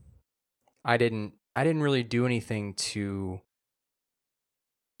course, I didn't really do anything to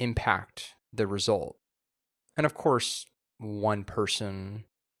impact the result. And of course, one person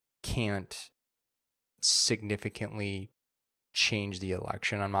can't significantly change the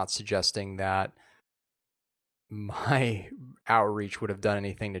election. I'm not suggesting that my outreach would have done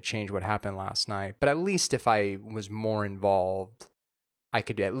anything to change what happened last night. But at least if I was more involved, I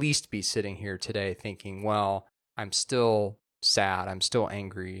could at least be sitting here today thinking, well, I'm still sad, I'm still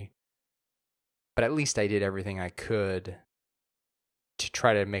angry, but at least I did everything I could to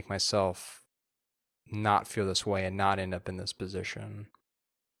try to make myself not feel this way and not end up in this position.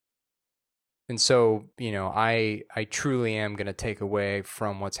 And so, I truly am going to take away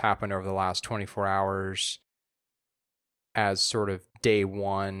from what's happened over the last 24 hours as sort of day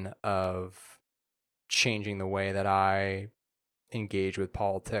one of changing the way that I engage with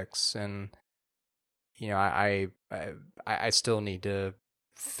politics. And, I still need to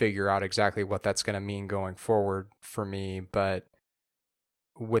figure out exactly what that's going to mean going forward for me. But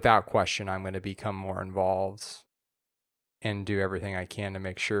without question, I'm going to become more involved and do everything I can to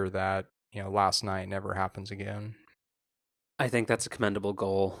make sure that, last night never happens again. I think that's a commendable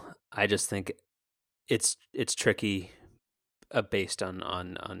goal. I just think it's tricky based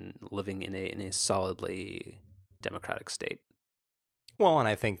on living in a solidly democratic state. Well, and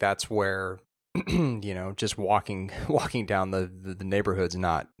I think that's where just walking down the neighborhood's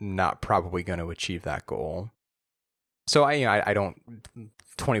not probably going to achieve that goal. So I don't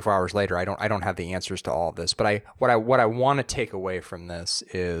 24 hours later I don't have the answers to all of this, but what I want to take away from this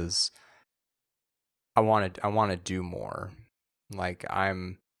is I want to do more. Like,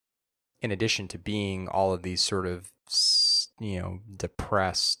 I'm, in addition to being all of these sort of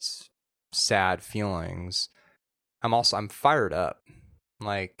depressed, sad feelings, I'm fired up.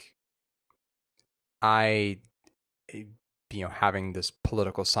 Like, having this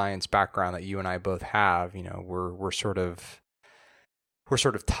political science background that you and I both have, we're sort of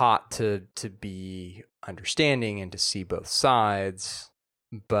taught to be understanding and to see both sides.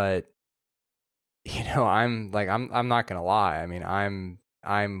 But I'm not gonna lie. I mean,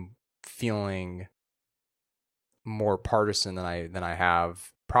 I'm feeling more partisan than I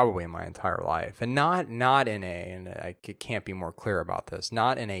have probably in my entire life, and not in and I can't be more clear about this,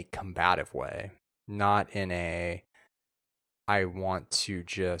 not in a combative way, not in a I want to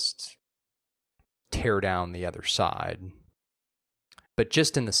just tear down the other side, but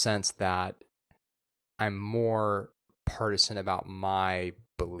just in the sense that I'm more partisan about my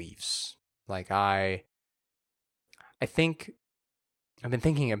beliefs. Like, I think I've been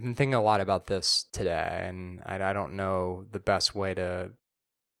thinking a lot about this today, and I don't know the best way to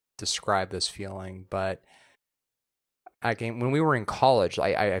describe this feeling, but when we were in college,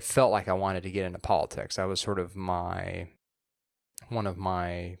 I felt like I wanted to get into politics. That was sort of one of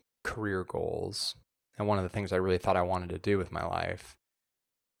my career goals, and one of the things I really thought I wanted to do with my life.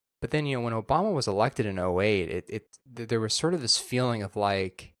 But then, when Obama was elected in 2008, there was sort of this feeling of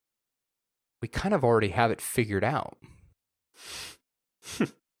like, we kind of already have it figured out.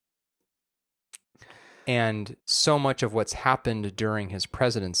 And so much of what's happened during his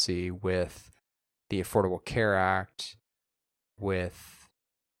presidency with the Affordable Care Act, with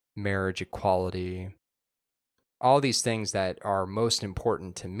marriage equality, all these things that are most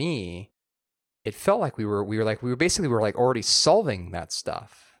important to me, it felt like we were basically already solving that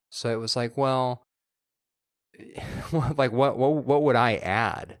stuff. So it was like, well, like what would I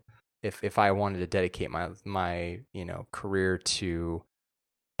add if I wanted to dedicate my career to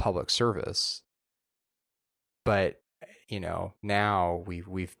public service? But now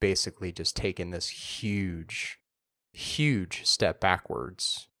we've basically just taken this huge step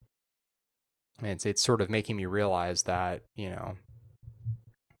backwards. And it's sort of making me realize that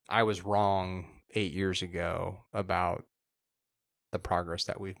I was wrong 8 years ago about the progress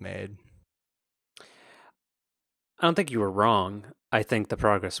that we've made. I don't think you were wrong. I think the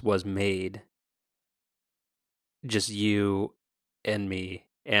progress was made. Just you and me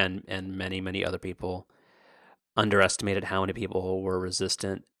and many other people underestimated how many people were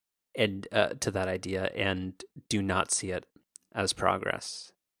resistant and to that idea and do not see it as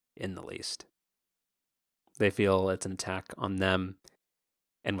progress in the least. They feel it's an attack on them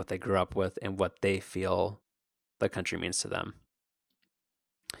and what they grew up with and what they feel the country means to them.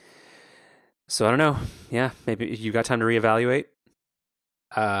 So I don't know. Yeah, maybe you got time to reevaluate.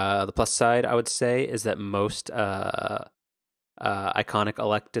 The plus side, I would say, is that most iconic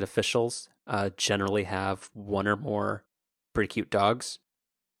elected officials generally have one or more pretty cute dogs.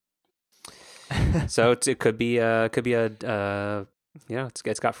 So it could be a it's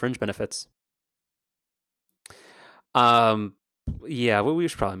got fringe benefits. Yeah, we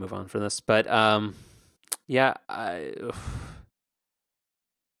should probably move on from this, but yeah,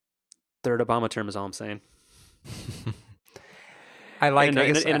 third Obama term is all I'm saying. I like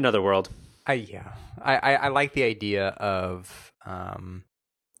in another world. I like the idea of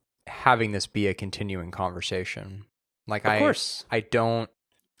having this be a continuing conversation. Like, of course, I don't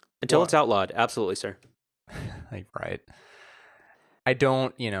until it's outlawed. Absolutely, sir. Right. I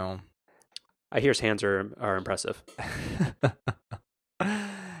don't, I hear his hands are impressive.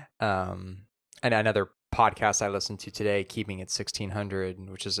 And another podcast I listened to today, Keeping It 1600,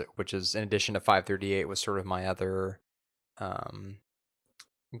 which is in addition to 538, was sort of my other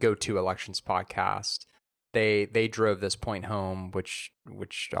go-to elections podcast. They drove this point home, which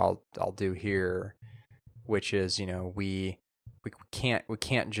I'll do here, which is, we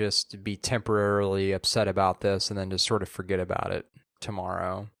can't just be temporarily upset about this and then just sort of forget about it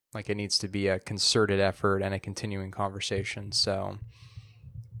tomorrow. Like, it needs to be a concerted effort and a continuing conversation. So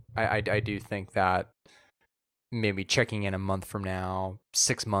I do think that maybe checking in a month from now,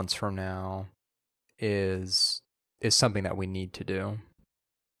 6 months from now, is something that we need to do.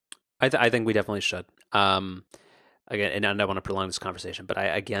 I think we definitely should. Again, and I don't want to prolong this conversation, but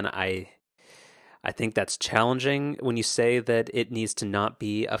I think that's challenging when you say that it needs to not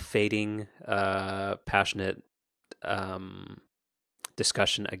be a fading, passionate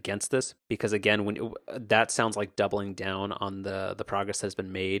discussion against this, because again, that sounds like doubling down on the progress that has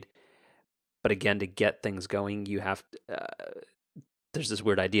been made. But again, to get things going, you have there's this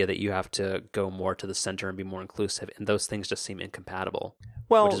weird idea that you have to go more to the center and be more inclusive, and those things just seem incompatible.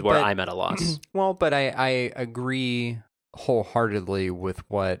 Well, which is where I'm at a loss. Well, but I agree wholeheartedly with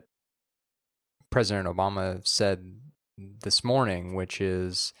what President Obama said this morning, which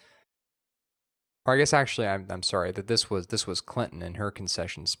is, or I guess actually, I'm sorry that this was Clinton in her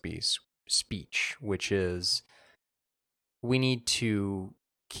concession speech, which is, we need to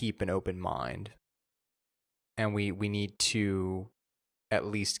keep an open mind, and we need to at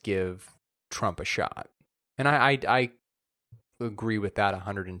least give Trump a shot. And I agree with that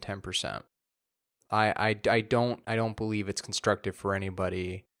 110%. I don't believe it's constructive for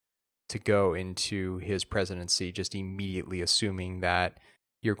anybody to go into his presidency just immediately assuming that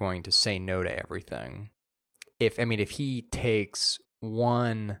you're going to say no to everything. If he takes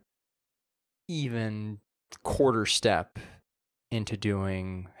one even quarter step into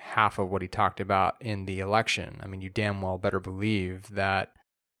doing half of what he talked about in the election, you damn well better believe that,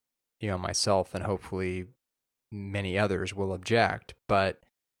 myself and hopefully many others will object. But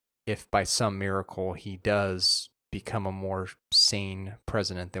if by some miracle he does become a more sane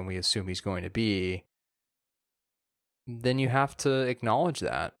president than we assume he's going to be, then you have to acknowledge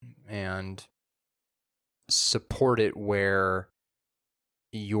that and support it where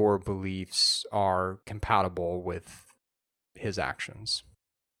your beliefs are compatible with his actions.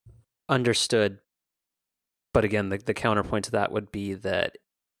 Understood. But again, the counterpoint to that would be that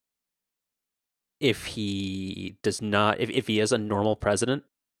if he does not, if he is a normal president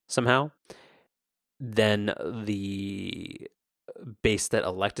somehow, then the base that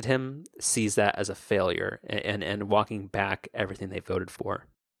elected him sees that as a failure and walking back everything they voted for.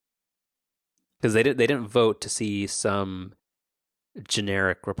 Because they didn't vote to see some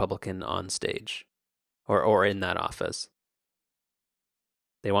generic Republican on stage or in that office.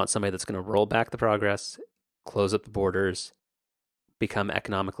 They want somebody that's going to roll back the progress, close up the borders, become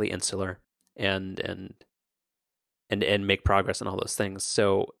economically insular and make progress in all those things.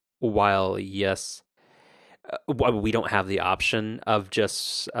 So while yes, we don't have the option of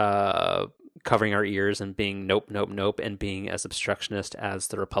just covering our ears and being nope, nope, nope, and being as obstructionist as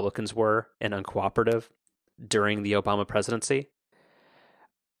the Republicans were and uncooperative during the Obama presidency.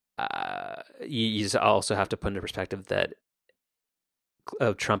 You also have to put into perspective that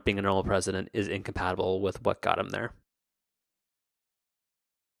Trump being a normal president is incompatible with what got him there.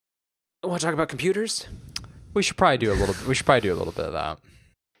 Want to talk about computers? We should probably do a little. We should probably do a little bit of that.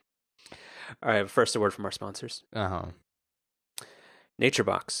 All right. First, a word from our sponsors.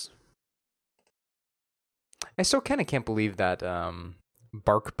 NatureBox. I still kind of can't believe that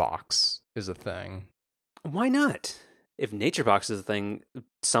BarkBox is a thing. Why not? If NatureBox is a thing,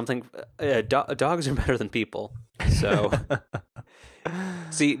 something dogs are better than people. So,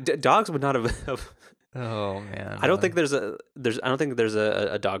 see, dogs would not have. Oh man! I don't think there's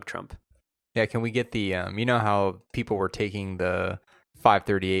a dog Trump. Yeah, can we get the you know how people were taking the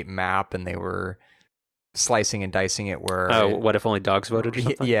 538 map and they were slicing and dicing it where what if only dogs voted or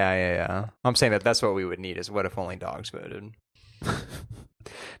something? Yeah. I'm saying that's what we would need is what if only dogs voted.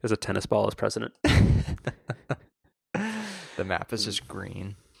 There's a tennis ball as president. The map is just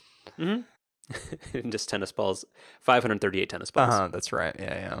green. Mm-hmm. And just tennis balls, 538 tennis balls. That's right.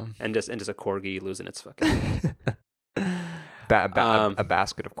 Yeah. And just a corgi losing its fucking a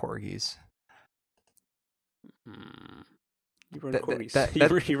basket of corgis. You run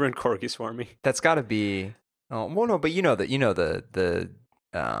corgis. You run corgis for me. That's got to be. Oh well, no, but you know the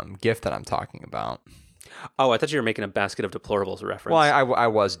gift that I'm talking about. Oh, I thought you were making a basket of deplorables reference. Well, I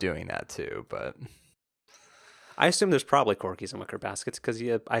was doing that too, but I assume there's probably corgis in wicker baskets because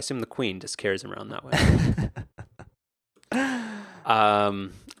I assume the queen just carries them around that way.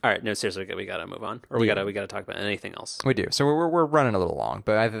 All right, no, seriously, we gotta move on, or we gotta talk about anything else. We do. So we're running a little long,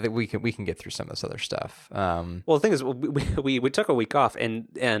 but I think we can get through some of this other stuff. Well, the thing is, we took a week off,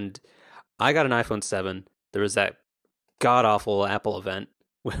 and I got an iPhone 7. There was that god awful Apple event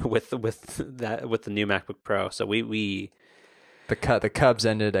with the new MacBook Pro. So the Cubs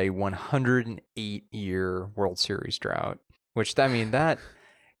ended a 108-year World Series drought, which I mean that.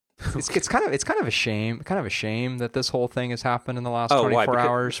 It's kind of a shame that this whole thing has happened in the last 24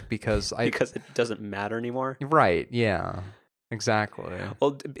 hours because it doesn't matter anymore. Right? Yeah, exactly.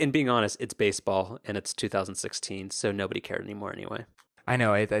 Well, in being honest, it's baseball and it's 2016, so nobody cared anymore anyway. I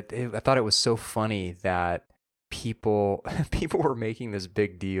know. I thought it was so funny that people were making this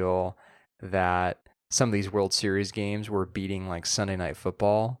big deal that some of these World Series games were beating like Sunday Night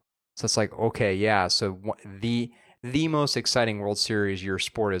Football. So it's like, okay, yeah. So the most exciting World Series your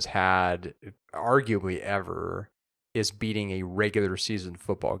sport has had, arguably ever, is beating a regular season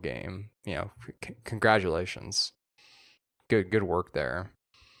football game. You know, congratulations. Good work there.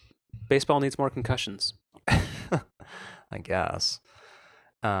 Baseball needs more concussions. I guess.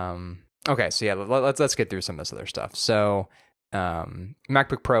 Okay, so yeah, let's get through some of this other stuff. So,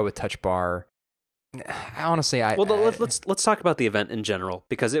 MacBook Pro with Touch Bar. Honestly, let's talk about the event in general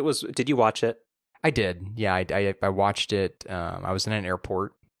because it was. Did you watch it? I did. Yeah, I watched it. I was in an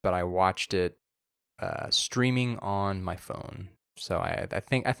airport, but I watched it streaming on my phone. So I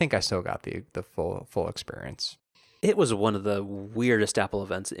think I still got the full experience. It was one of the weirdest Apple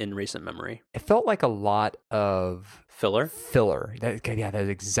events in recent memory. It felt like a lot of filler. That is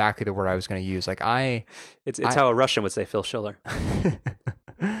exactly the word I was going to use. Like it's how a Russian would say Phil Schiller.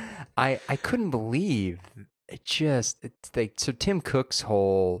 I couldn't believe it. So Tim Cook's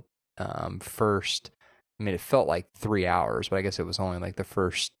whole first, I mean, it felt like 3 hours, but I guess it was only like the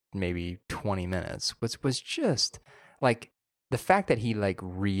first maybe 20 minutes. Was just like the fact that he like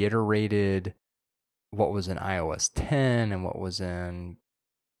reiterated what was in iOS 10 and what was in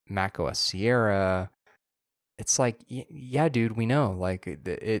macOS Sierra. It's like, yeah, dude, we know, like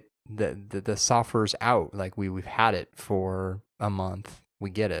the software's out. Like we've had it for a month. We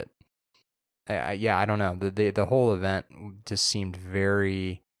get it. I don't know. The whole event just seemed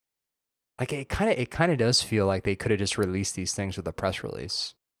very, like it kind of does feel like they could have just released these things with a press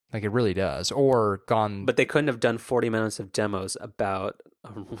release. Like it really does, or gone. But they couldn't have done 40 minutes of demos about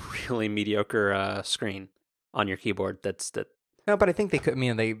a really mediocre screen on your keyboard. No, but I think they could. I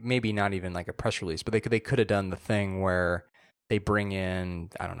mean, they maybe not even like a press release, but they could have done the thing where they bring in,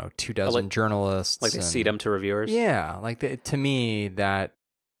 I don't know, 24 journalists, like they seat them to reviewers. Yeah, like to me that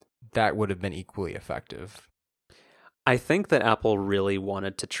would have been equally effective. I think that Apple really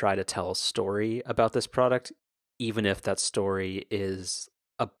wanted to try to tell a story about this product, even if that story is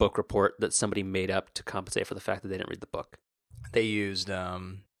a book report that somebody made up to compensate for the fact that they didn't read the book. They used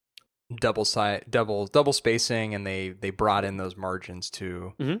double spacing, and they brought in those margins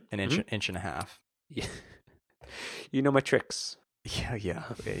to an inch and a half. Yeah. You know my tricks. Yeah.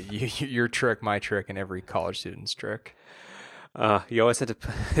 Your trick, my trick, and every college student's trick. You always had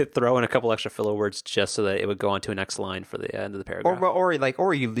to throw in a couple extra filler words just so that it would go on to a next line for the end of the paragraph.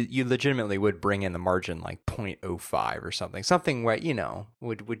 Or you legitimately would bring in the margin like 0.05 or something where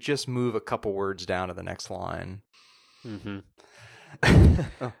would just move a couple words down to the next line. Mm-hmm.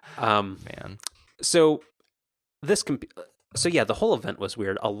 Man. So the whole event was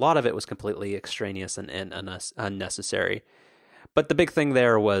weird. A lot of it was completely extraneous and unnecessary. But the big thing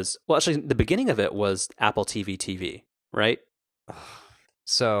there was, well, actually, the beginning of it was Apple TV, right?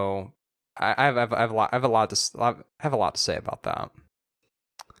 So I have a lot to say about that.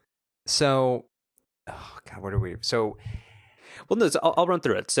 So, oh God, what are we? So, well, no, I'll run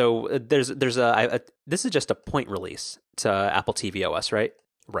through it. So there's this is just a point release to Apple TV OS, right?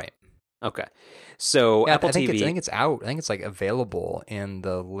 Right. Okay. So yeah, Apple TV, I think it's out. I think it's like available in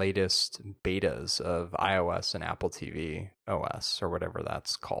the latest betas of iOS and Apple TV OS or whatever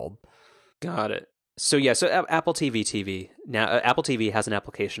that's called. Got it. So Apple TV now. Apple TV has an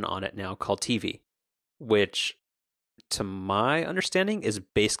application on it now called TV, which, to my understanding, is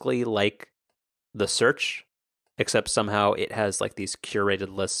basically like the search, except somehow it has like these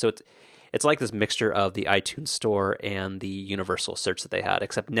curated lists. So it's like this mixture of the iTunes Store and the universal search that they had,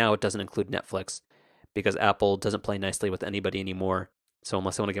 except now it doesn't include Netflix because Apple doesn't play nicely with anybody anymore. So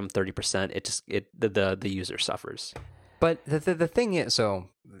unless they want to give them 30%, the user suffers. But the thing is, so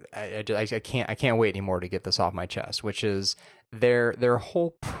I can't wait anymore to get this off my chest, which is their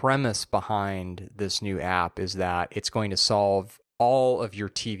whole premise behind this new app is that it's going to solve all of your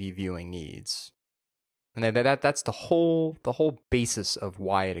TV viewing needs, and that's the whole basis of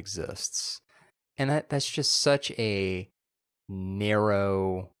why it exists, and that's just such a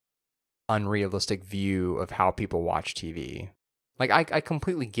narrow, unrealistic view of how people watch TV. Like I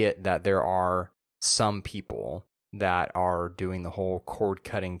completely get that there are some people that are doing the whole cord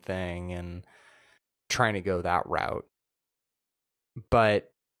cutting thing and trying to go that route.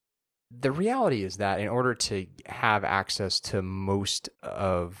 But the reality is that in order to have access to most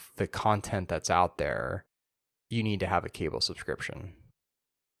of the content that's out there, you need to have a cable subscription.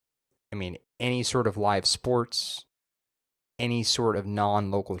 I mean, any sort of live sports, any sort of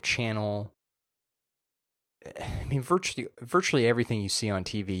non-local channel. I mean, virtually everything you see on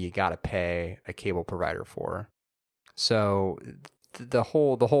TV, you got to pay a cable provider for. So the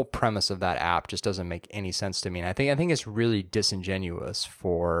whole premise of that app just doesn't make any sense to me. And I think it's really disingenuous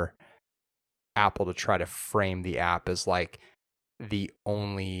for Apple to try to frame the app as like the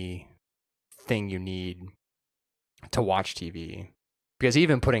only thing you need to watch TV. Because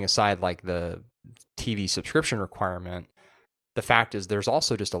even putting aside like the TV subscription requirement, the fact is there's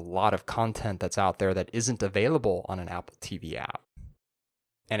also just a lot of content that's out there that isn't available on an Apple TV app.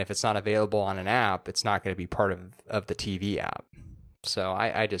 And if it's not available on an app, it's not going to be part of the TV app. So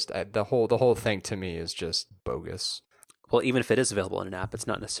the whole thing to me is just bogus. Well, even if it is available in an app, it's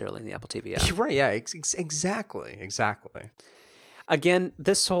not necessarily in the Apple TV app. Right? Yeah. Exactly. Again,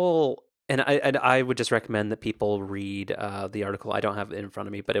 this whole and I would just recommend that people read the article. I don't have it in front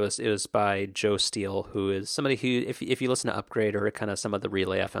of me, but it was by Joe Steele, who is somebody who, if you listen to Upgrade or kind of some of the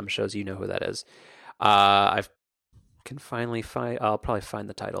Relay FM shows, you know who that is. I'll probably find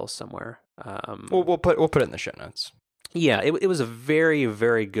the title somewhere. We'll put it in the show notes. Yeah, it was a very,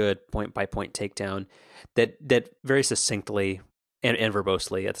 very good point by point takedown that very succinctly and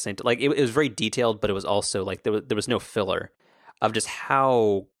verbosely at the same time. Like it was very detailed, but it was also like there was no filler of just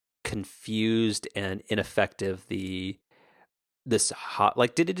how confused and ineffective did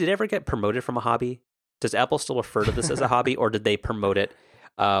it ever get promoted from a hobby? Does Apple still refer to this as a hobby, or did they promote it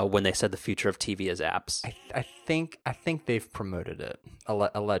when they said the future of TV is apps? I think they've promoted it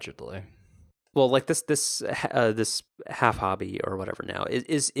allegedly. Well, like this half hobby or whatever now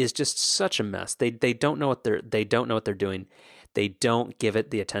is just such a mess. They don't know what they're doing. They don't give it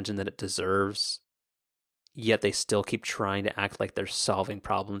the attention that it deserves. Yet they still keep trying to act like they're solving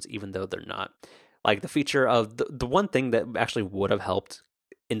problems, even though they're not. Like the feature of the one thing that actually would have helped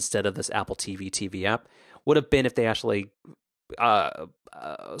instead of this Apple TV app would have been if they actually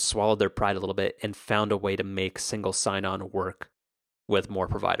swallowed their pride a little bit and found a way to make single sign-on work with more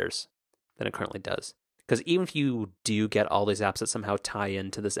providers than it currently does. Because even if you do get all these apps that somehow tie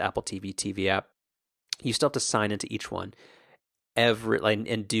into this Apple TV app, you still have to sign into each one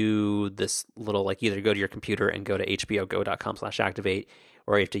and do this little, like, either go to your computer and go to hbogo.com/activate,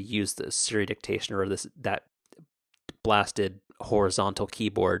 or you have to use the Siri dictation or that blasted horizontal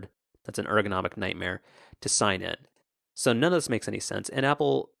keyboard that's an ergonomic nightmare to sign in. So none of this makes any sense. And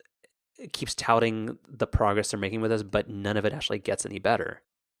Apple, keeps touting the progress they're making with this, but none of it actually gets any better.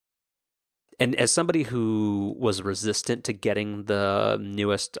 And as somebody who was resistant to getting the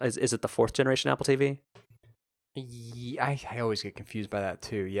newest, is it the 4th generation Apple TV? Yeah, I always get confused by that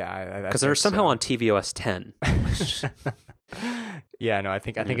too. Yeah, because they're somehow on tvOS 10. Yeah, no, I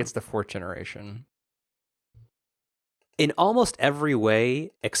think it's the 4th generation. In almost every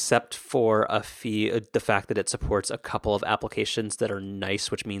way, except for the fact that it supports a couple of applications that are nice,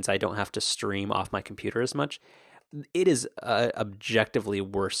 which means I don't have to stream off my computer as much, it is a objectively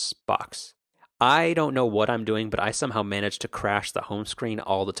worse box. I don't know what I'm doing, but I somehow manage to crash the home screen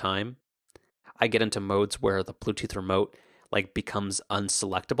all the time. I get into modes where the Bluetooth remote like becomes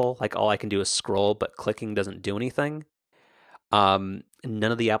unselectable. Like all I can do is scroll, but clicking doesn't do anything. None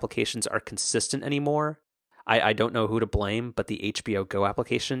of the applications are consistent anymore. I don't know who to blame, but the HBO Go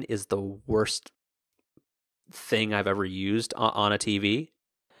application is the worst thing I've ever used on a TV.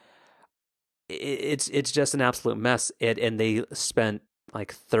 It's just an absolute mess. And they spent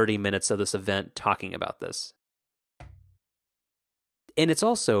like 30 minutes of this event talking about this. And it's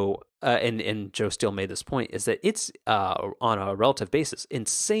also, and Joe Steele made this point, is that it's, on a relative basis,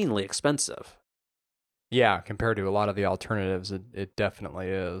 insanely expensive. Yeah, compared to a lot of the alternatives, it definitely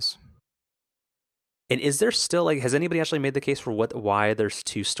is. And is there still, like, has anybody actually made the case for why there's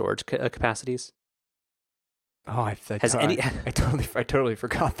 2 storage capacities? Oh, I totally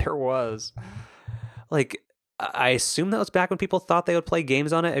forgot there was. Like, I assume that was back when people thought they would play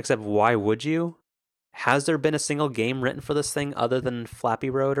games on it, except why would you? Has there been a single game written for this thing other than Flappy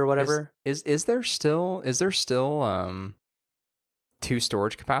Road or whatever? Is there still 2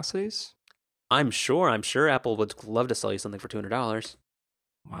 storage capacities? I'm sure Apple would love to sell you something for $200.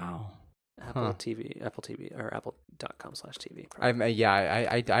 Wow. Apple TV or apple.com/TV. I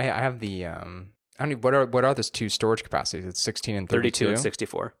have the I mean, what are those 2 storage capacities? It's 16 and 32 and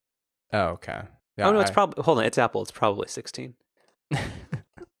 64. Oh, okay. Yeah, oh no, it's probably, hold on, it's Apple. It's probably 16.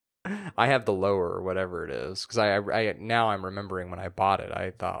 I have the lower or whatever it is, because I now I'm remembering when I bought it, I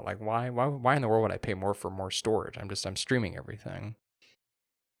thought like why in the world would I pay more for more storage? I'm streaming everything.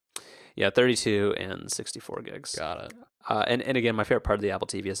 Yeah, 32 and 64 gigs. Got it. And again, my favorite part of the Apple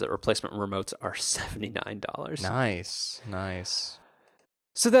TV is that replacement remotes are $79. Nice.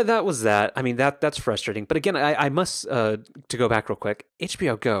 So that was that. I mean, that's frustrating. But again, I must to go back real quick.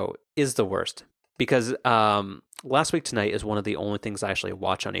 HBO Go is the worst because Last Week Tonight is one of the only things I actually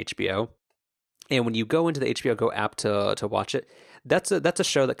watch on HBO. And when you go into the HBO Go app to watch it, that's a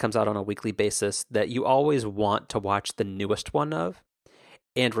show that comes out on a weekly basis that you always want to watch the newest one of.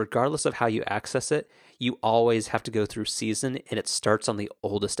 And regardless of how you access it, you always have to go through season, and it starts on the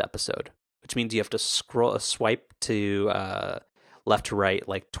oldest episode, which means you have to swipe to left to right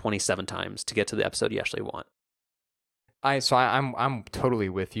like 27 times to get to the episode you actually want. I'm totally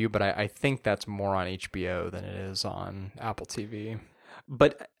with you, but I think that's more on HBO than it is on Apple TV.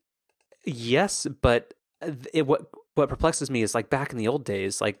 But yes, but what perplexes me is like back in the old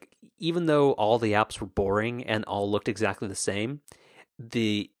days, like even though all the apps were boring and all looked exactly the same,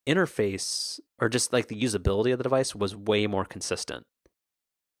 the interface or just like the usability of the device was way more consistent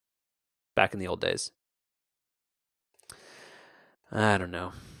back in the old days. I don't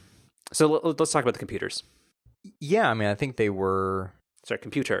know. So let's talk about the computers. Yeah, I mean, I think they were... Sorry,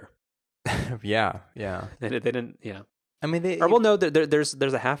 computer. Yeah. They didn't, yeah. I mean, there's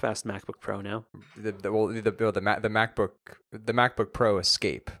a half-assed MacBook Pro now. The MacBook Pro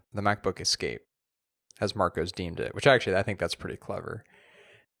Escape, the MacBook Escape, as Marco's deemed it, which actually I think that's pretty clever.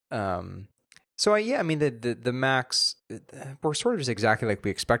 So I mean the Macs were sort of just exactly like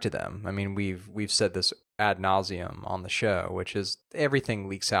we expected them. I mean we've said this ad nauseum on the show, which is everything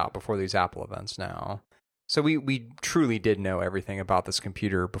leaks out before these Apple events now. So we truly did know everything about this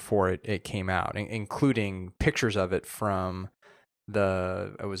computer before it came out, including pictures of it from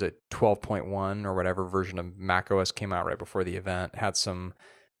it was a 12.1 or whatever version of macOS came out right before the event. Had some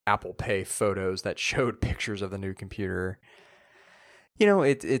Apple Pay photos that showed pictures of the new computer. You know,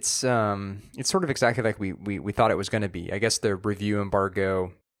 it's sort of exactly like we thought it was going to be. I guess the review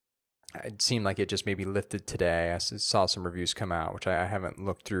embargo, it seemed like it just maybe lifted today. I saw some reviews come out, which I haven't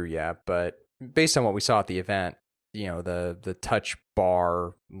looked through yet, but based on what we saw at the event, you know, the touch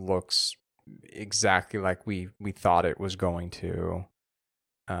bar looks exactly like we thought it was going to.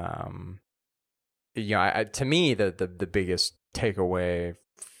 You know, to me, the biggest takeaway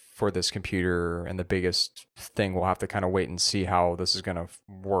for this computer and the biggest thing we'll have to kind of wait and see how this is going to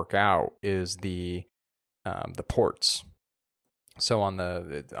work out is the ports. So on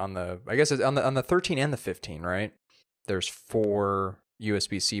the I guess it's on the 13 and the 15, right? There's 4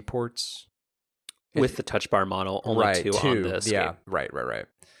 USB-C ports with the touch bar model, only right, 2 on the Escape. Yeah, right.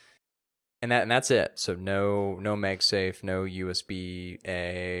 and that's it. So no MagSafe, no USB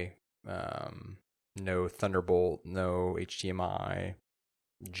A, no Thunderbolt, no HDMI,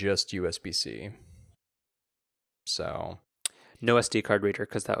 just USB C. So No SD card reader,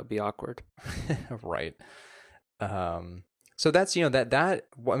 because that would be awkward. right. So that's I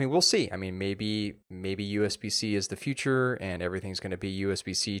mean, we'll see. I mean, maybe USB-C is the future and everything's going to be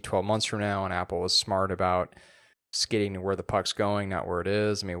USB-C 12 months from now, and Apple was smart about skating to where the puck's going, not where it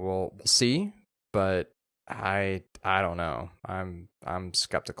is. I mean, we'll see, but I don't know. I'm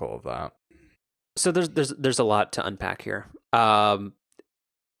skeptical of that. So there's a lot to unpack here.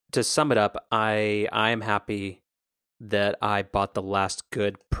 To sum it up, I am happy that I bought the last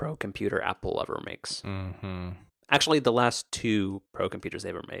good pro computer Apple ever makes. Mm-hmm. Actually, the last two pro computers they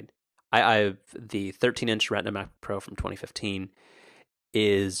ever made. I the 13-inch Retina Mac Pro from 2015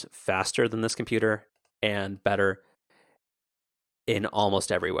 is faster than this computer and better in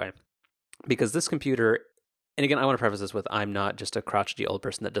almost every way. Because this computer, and again, I want to preface this with I'm not just a crotchety old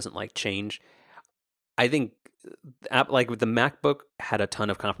person that doesn't like change. I think like the MacBook had a ton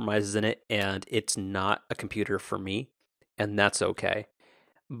of compromises in it, and it's not a computer for me, and that's okay.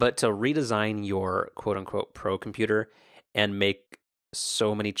 But to redesign your quote unquote pro computer and make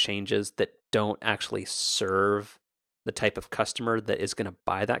so many changes that don't actually serve the type of customer that is going to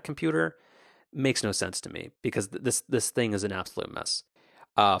buy that computer makes no sense to me, because this thing is an absolute mess.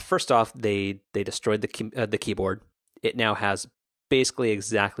 First off, they destroyed the keyboard. It now has basically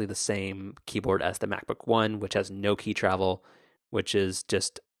exactly the same keyboard as the MacBook One, which has no key travel, which is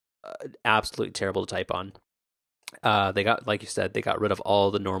just absolutely terrible to type on. They got, like you said, they got rid of all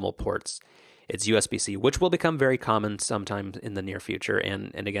the normal ports. It's USB-C, which will become very common sometime in the near future.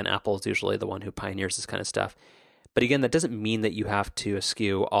 And again, Apple is usually the one who pioneers this kind of stuff. But again, that doesn't mean that you have to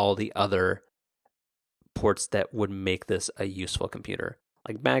eschew all the other ports that would make this a useful computer.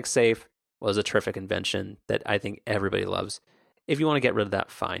 Like MagSafe was a terrific invention that I think everybody loves. If you want to get rid of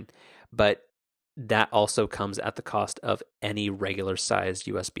that, fine. But that also comes at the cost of any regular sized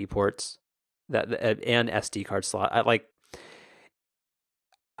USB ports and SD card slot.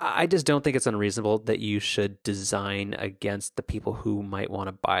 I just don't think it's unreasonable that you should design against the people who might want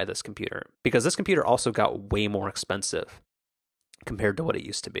to buy this computer, because this computer also got way more expensive compared to what it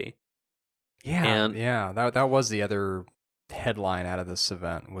used to be. Yeah, that was the other headline out of this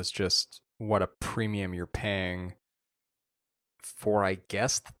event, was just what a premium you're paying for, I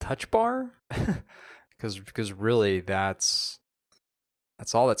guess, the touch bar, because really that's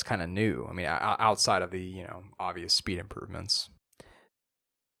all that's kind of new. I mean, outside of the obvious speed improvements.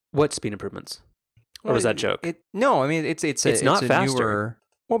 What speed improvements? Or was that joke? No, I mean it's not a faster. Newer,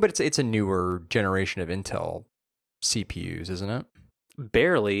 well, but it's a newer generation of Intel CPUs, isn't it?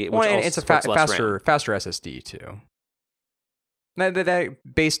 Barely. Well, and it's a faster SSD too. That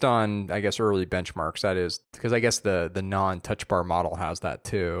based on, I guess, early benchmarks. That is because I guess the non-touch bar model has that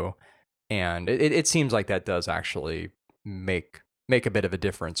too, and it seems like that does actually make a bit of a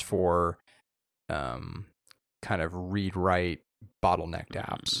difference for kind of read-write bottlenecked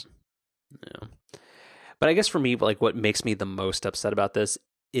apps. Yeah. But I guess for me, like, what makes me the most upset about this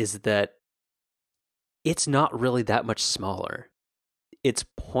is that it's not really that much smaller. It's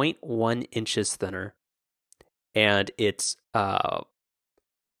 0.1 inches thinner, and it's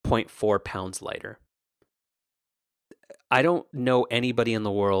 0.4 pounds lighter. I don't know anybody in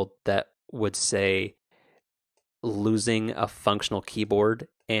the world that would say losing a functional keyboard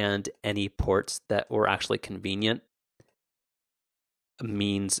and any ports that were actually convenient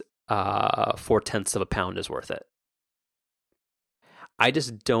means 0.4 of a pound is worth it. I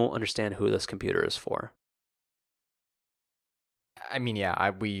just don't understand who this computer is for. I mean,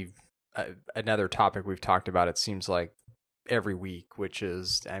 yeah, we've another topic we've talked about, it seems like every week, which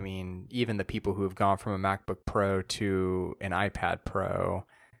is, I mean, even the people who have gone from a MacBook Pro to an iPad Pro,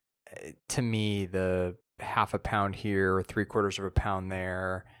 to me, the half a pound here, 3/4 of a pound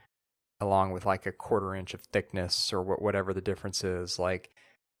there, along with like a 1/4 inch of thickness or whatever the difference is, like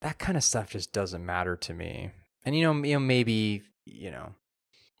that kind of stuff just doesn't matter to me. And maybe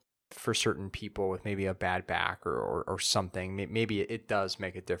for certain people with maybe a bad back or something, maybe it does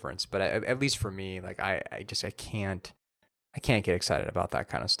make a difference. But at least for me, like I can't get excited about that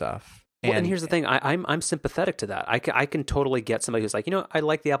kind of stuff. Well, and here's the thing, I'm sympathetic to that. I can totally get somebody who's like, I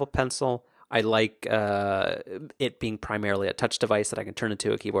like the Apple Pencil. I like it being primarily a touch device that I can turn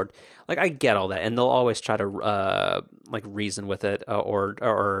into a keyboard. Like, I get all that, and they'll always try to like reason with it or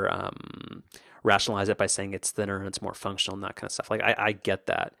rationalize it by saying it's thinner and it's more functional and that kind of stuff. Like, I get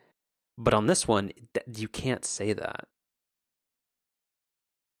that, but on this one, you can't say that.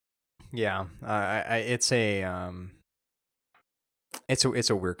 Yeah, it's a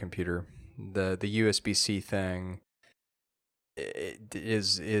weird computer. the USB-C thing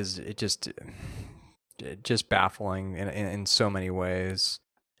it just baffling in so many ways.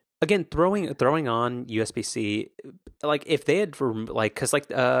 Again, throwing on USB-C, like if they had because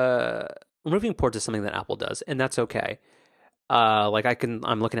removing ports is something that Apple does, and that's okay. Like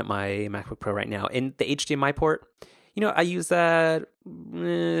I'm looking at my MacBook Pro right now, and the HDMI port, I use that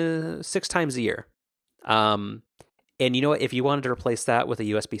 6 times a year. And you know what? If you wanted to replace that with a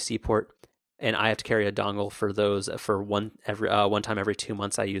USB-C port, and I have to carry a dongle for those for one time every 2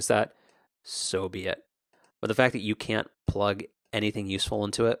 months, I use that. So be it. But the fact that you can't plug anything useful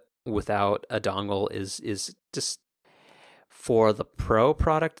into it without a dongle is just, for the Pro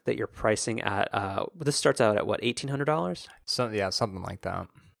product that you're pricing at. This starts out at what, $1,800? Something like that.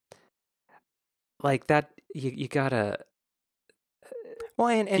 Like that, you gotta. Well,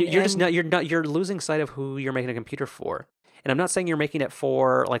 and you're losing sight of who you're making a computer for. And I'm not saying you're making it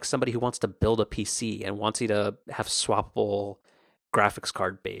for like somebody who wants to build a PC and wants you to have swappable graphics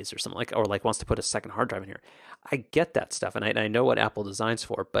card bays or something or wants to put a second hard drive in here. I get that stuff, and I know what Apple designs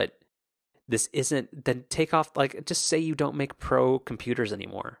for, but this isn't. Then take off, just say you don't make Pro computers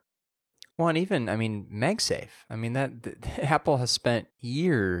anymore. Well, and even MagSafe. Apple has spent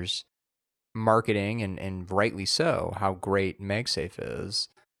years marketing and rightly so how great MagSafe is,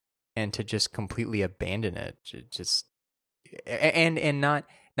 and to just completely abandon it, and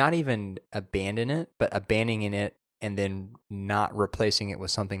not even abandon it, but abandoning it and then not replacing it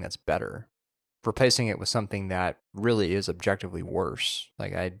with something that's better, replacing it with something that really is objectively worse.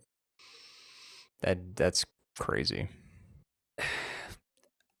 That's crazy.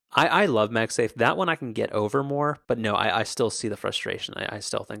 I love MagSafe. That one I can get over more, but no, I still see the frustration. I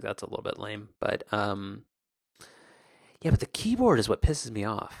still think that's a little bit lame, but yeah, but the keyboard is what pisses me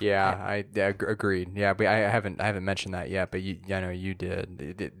off. Yeah, I agreed. Yeah, but I haven't mentioned that yet, but I know you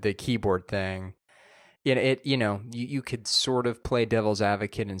did. The keyboard thing. You could sort of play devil's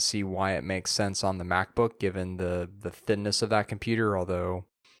advocate and see why it makes sense on the MacBook given the thinness of that computer, although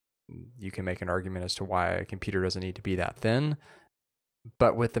you can make an argument as to why a computer doesn't need to be that thin.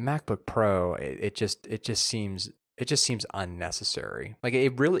 But with the MacBook Pro, it just seems unnecessary. Like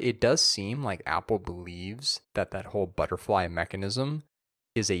it does seem like Apple believes that whole butterfly mechanism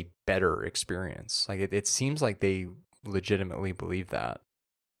is a better experience. Like it seems like they legitimately believe that.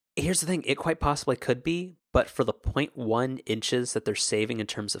 Here's the thing, it quite possibly could be, but for the 0.1 inches that they're saving in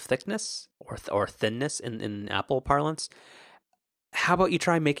terms of thickness or thinness in Apple parlance, how about you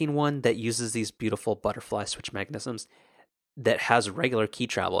try making one that uses these beautiful butterfly switch mechanisms that has regular key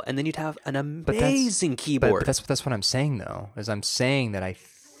travel, and then you'd have an amazing keyboard. But that's what I'm saying though. Is I'm saying that I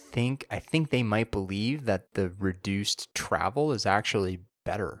think they might believe that the reduced travel is actually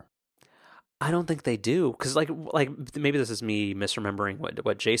better. I don't think they do, because like maybe this is me misremembering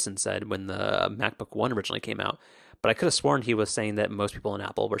what Jason said when the MacBook One originally came out, but I could have sworn he was saying that most people in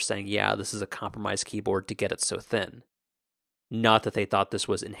Apple were saying, yeah, this is a compromise keyboard to get it so thin, not that they thought this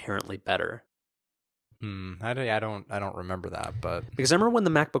was inherently better. I don't remember that, but because I remember when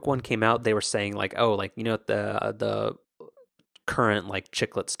the MacBook One came out, they were saying the current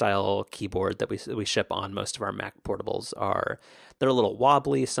chiclet style keyboard that we ship on most of our Mac portables they're a little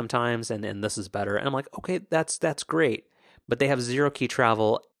wobbly sometimes, and this is better. And I'm like, okay, that's great, but they have zero key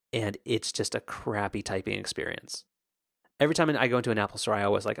travel, and it's just a crappy typing experience. Every time I go into an Apple store,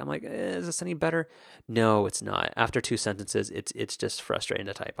 I'm like, is this any better? No, it's not. After 2 sentences, it's just frustrating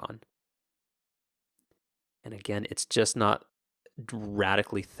to type on. And again, it's just not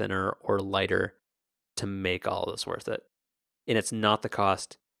radically thinner or lighter to make all of this worth it. And it's not the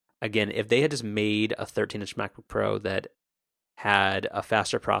cost. Again, if they had just made a 13-inch MacBook Pro that had a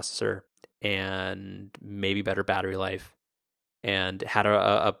faster processor and maybe better battery life and had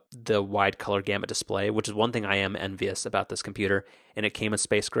the wide color gamut display, which is one thing I am envious about this computer, and it came in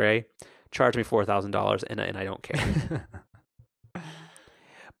space gray, charge me $4,000 and I don't care.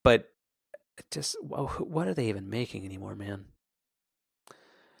 But just, what are they even making anymore, man?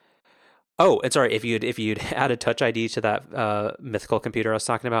 Oh, and sorry, if you'd added Touch ID to that mythical computer I was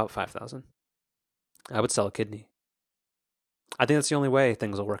talking about, $5,000. I would sell a kidney. I think that's the only way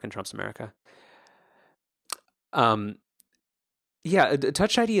things will work in Trump's America. Yeah,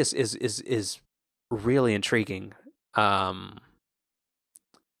 Touch ID is really intriguing.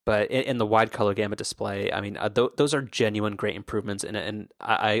 But in the wide color gamut display, I mean, those are genuine great improvements, and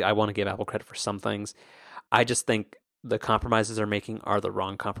I want to give Apple credit for some things. I just think the compromises they're making are the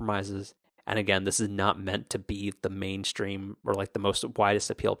wrong compromises. And again, this is not meant to be the mainstream or the most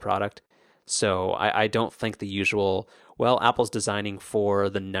widest appeal product. So I don't think the usual, Apple's designing for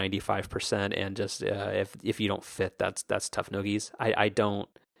the 95%, and just if you don't fit, that's tough noogies. I don't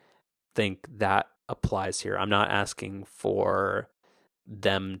think that applies here. I'm not asking for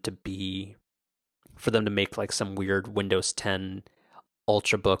them to make like some weird Windows 10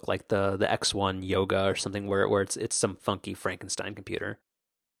 Ultrabook like the X1 Yoga or something where it's some funky Frankenstein computer.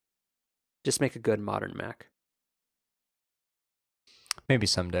 Just make a good modern Mac. Maybe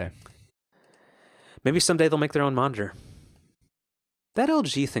someday. Maybe someday they'll make their own monitor. That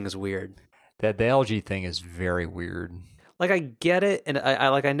LG thing is weird. The LG thing is very weird. Like, I get it, and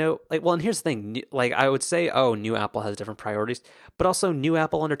I know, like, well, and here's the thing, like, I would say, oh, new Apple has different priorities, but also new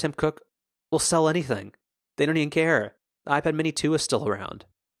Apple under Tim Cook will sell anything. They don't even care. The iPad Mini 2 is still around.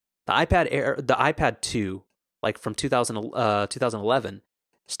 The iPad 2, like, from 2011,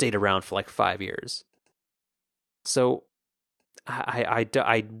 stayed around for, like, 5 years. So,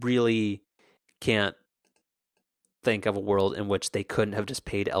 I really can't think of a world in which they couldn't have just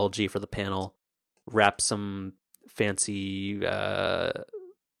paid LG for the panel, wrap some fancy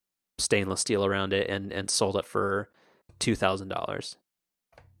stainless steel around it, and sold it for $2,000.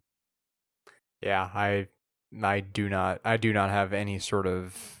 Yeah, I do not have any sort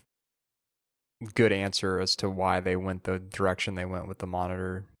of good answer as to why they went the direction they went with the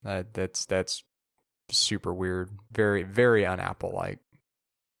monitor. That's super weird. Very, very un-Apple like.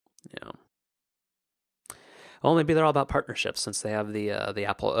 Yeah. Well, maybe they're all about partnerships since they have the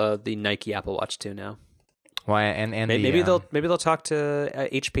Apple the Nike Apple Watch 2 now. Well, and maybe they'll talk to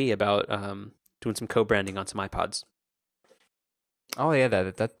HP about doing some co-branding on some iPods. Oh yeah,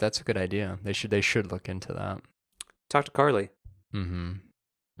 that's a good idea. They should look into that. Talk to Carly. Mm-hmm.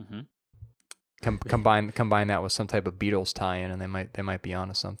 Combine that with some type of Beatles tie-in, and they might be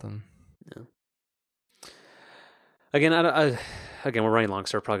onto something. Yeah. Again, we're running long,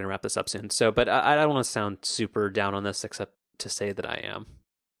 so we're probably gonna wrap this up soon. So, but I don't want to sound super down on this, except to say that I am,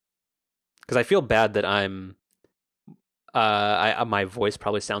 because I feel bad that I'm. My voice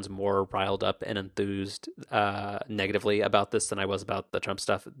probably sounds more riled up and enthused negatively about this than I was about the Trump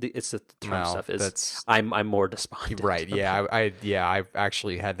stuff. It's the Trump stuff is I'm more despondent. Right? Yeah, I've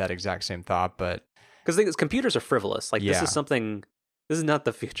actually had that exact same thought, but because computers are frivolous. Like this is something. This is not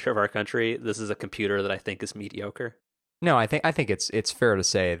the future of our country. This is a computer that I think is mediocre. No, I think it's fair to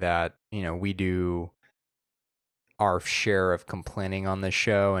say that, we do our share of complaining on this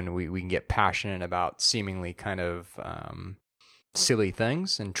show, and we can get passionate about seemingly kind of silly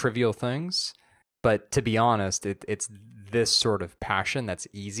things and trivial things. But to be honest, it's this sort of passion that's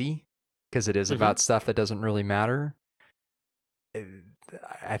easy because it is about stuff that doesn't really matter.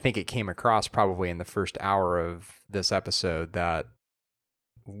 I think it came across probably in the first hour of this episode that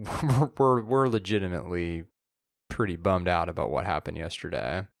we're legitimately pretty bummed out about what happened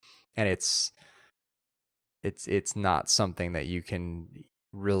yesterday, and it's not something that you can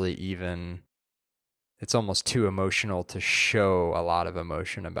really even. It's almost too emotional to show a lot of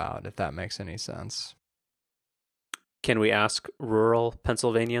emotion about, if that makes any sense. Can we ask rural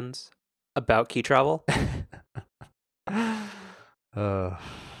Pennsylvanians about key travel?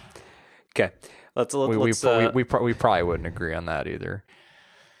 Okay, let's. We probably wouldn't agree on that either.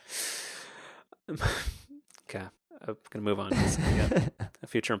 Okay, I'm gonna move on. A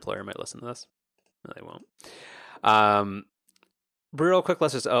future employer might listen to this. No, they won't. Real quick, we'll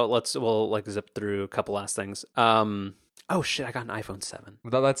zip through a couple last things. Oh shit, I got an iPhone 7.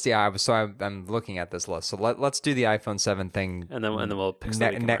 Well, I'm looking at this list. So let's do the iPhone 7 thing, and then we'll pick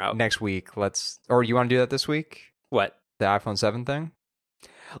something out next week. Or you want to do that this week? What? The iPhone 7 thing?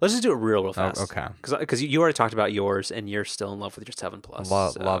 Let's just do it real fast. Oh, okay. Because you already talked about yours, and you're still in love with your 7 Plus.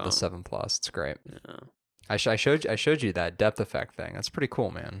 Love the 7 Plus. It's great. Yeah. I showed you that depth effect thing. That's pretty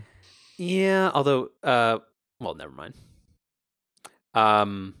cool, man. Yeah. Although, well, never mind.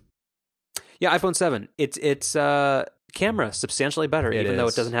 Yeah, iPhone 7. It's camera substantially better, even though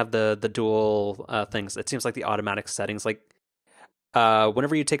it doesn't have the dual things. It seems like the automatic settings, like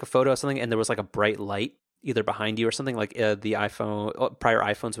whenever you take a photo of something and there was like a bright light either behind you or something, like the prior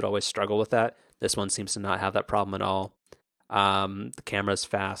iPhones would always struggle with that. This one seems to not have that problem at all. The camera's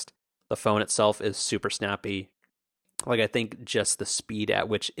fast. The phone itself is super snappy. Like, I think just the speed at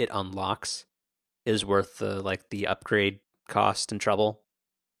which it unlocks is worth the upgrade cost and trouble.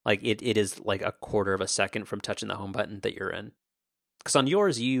 Like it is like a quarter of a second from touching the home button that you're in. Because on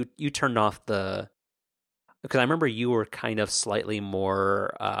yours, you turned off because I remember you were kind of slightly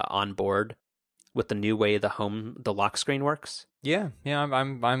more on board with the new way the lock screen works. Yeah,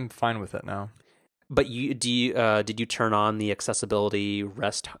 I'm fine with it now. But did you turn on the accessibility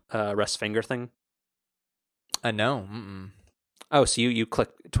rest finger thing? No. Mm-mm. Oh, so you click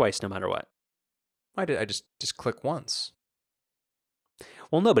twice no matter what. I did. I just click once.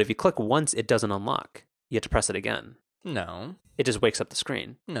 Well, no, but if you click once, it doesn't unlock. You have to press it again. No, It just wakes up the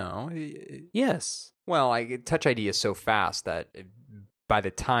screen. no. Yes. Well, Touch ID is so fast that by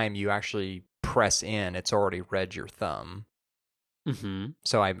the time you actually press in, it's already read your thumb. Mm-hmm.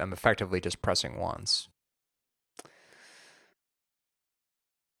 So I'm effectively just pressing once.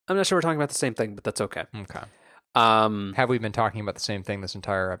 I'm not sure we're talking about the same thing, but that's okay. Okay. Um, Have we been talking about the same thing this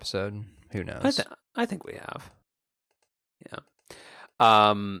entire episode? Who knows? I think we have. Yeah.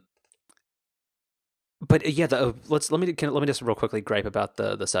 But yeah, let me just real quickly gripe about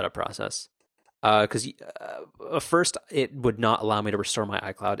the setup process. Because first it would not allow me to restore my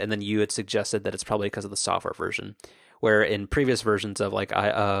iCloud, and then you had suggested that it's probably because of the software version, where in previous versions of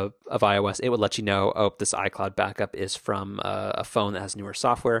of iOS, it would let you know, oh, this iCloud backup is from a phone that has newer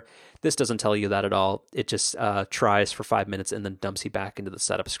software. This doesn't tell you that at all. It just tries for 5 minutes and then dumps you back into the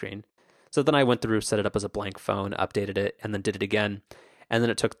setup screen. So then I went through, set it up as a blank phone, updated it, and then did it again. And then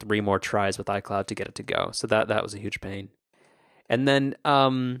it took 3 more tries with iCloud to get it to go. So that was a huge pain. And then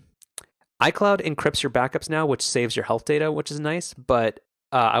iCloud encrypts your backups now, which saves your health data, which is nice. But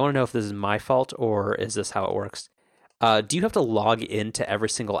I want to know if this is my fault or is this how it works? Do you have to log into every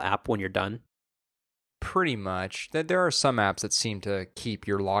single app when you're done? Pretty much. There are some apps that seem to keep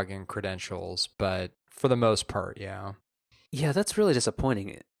your login credentials, but for the most part, yeah. Yeah, that's really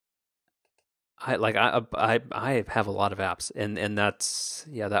disappointing. I have a lot of apps, and that's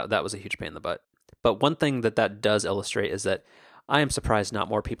that was a huge pain in the butt. But one thing that does illustrate is that I am surprised not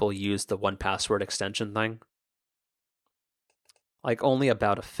more people use the 1Password extension thing. Like only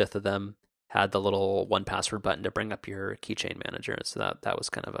about a fifth of them had the little 1Password button to bring up your keychain manager. So that was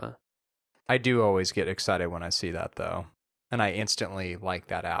kind of a. I do always get excited when I see that though, and I instantly like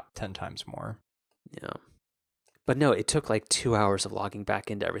that app 10 times more. Yeah. But no, it took like 2 hours of logging back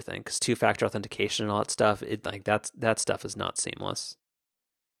into everything because 2-factor authentication and all that stuff. It like that stuff is not seamless.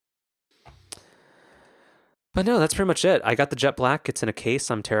 But no, that's pretty much it. I got the Jet Black. It's in a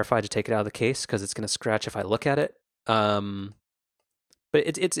case. I'm terrified to take it out of the case because it's going to scratch if I look at it. But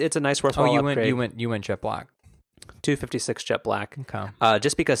it's a nice worthwhile upgrade. You went Jet Black. 256 Jet Black. Okay.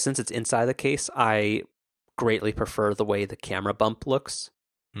 Just because since it's inside the case, I greatly prefer the way the camera bump looks.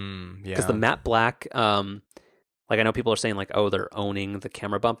 Yeah. Because the matte black, like I know people are saying like, oh, they're owning the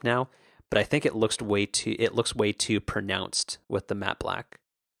camera bump now, but I think it looks way too pronounced with the matte black.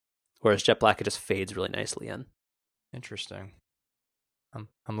 Whereas Jet Black, it just fades really nicely in. Interesting.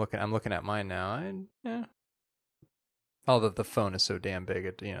 I'm looking at mine now. Yeah. Oh, the phone is so damn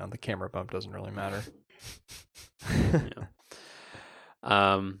big. The camera bump doesn't really matter.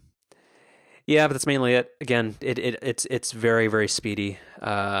 Yeah, but that's mainly it. Again, it's very, very speedy.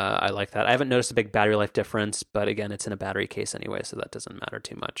 I like that. I haven't noticed a big battery life difference, but again, it's in a battery case anyway, so that doesn't matter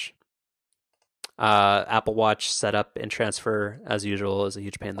too much. Apple Watch setup and transfer, as usual, is a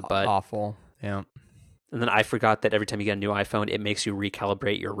huge pain in the butt. Awful. Yeah. And then I forgot that every time you get a new iPhone, it makes you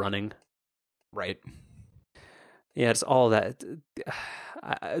recalibrate your running. Right. Yeah, it's all that.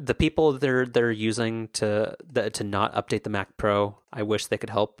 The people they're using to not update the Mac Pro, I wish they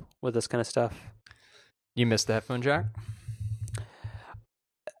could help with this kind of stuff. You missed the headphone jack?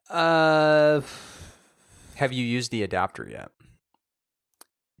 Have you used the adapter yet?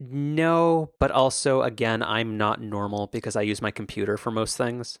 No, but also again, I'm not normal because I use my computer for most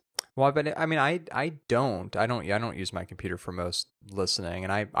things. Well, but I mean, I don't use my computer for most listening,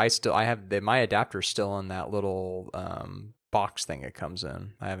 and I have my adapter still in that little box thing it comes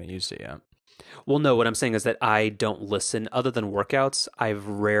in. I haven't used it yet. Well, no, what I'm saying is that I don't listen other than workouts. I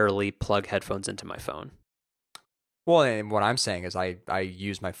rarely plug headphones into my phone. Well, and what I'm saying is I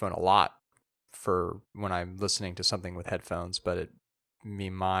use my phone a lot for when I'm listening to something with headphones, but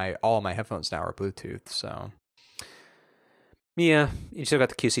all of my headphones now are Bluetooth, so. Yeah, you still got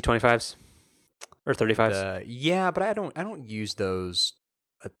the QC25s or 35s. Yeah, but I don't use those.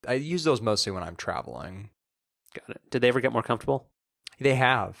 I use those mostly when I'm traveling. Got it. Did they ever get more comfortable? They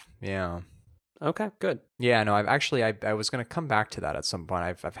have, yeah. Okay, good. Yeah, no, I was going to come back to that at some point.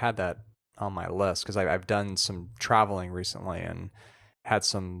 I've had that on my list because I've done some traveling recently and had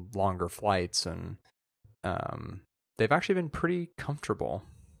some longer flights, and they've actually been pretty comfortable.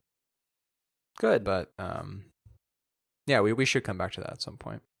 Good, but yeah, we should come back to that at some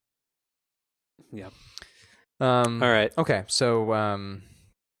point. Yeah. All right. Okay, so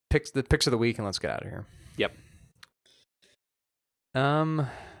picks of the week, and let's get out of here. Yep.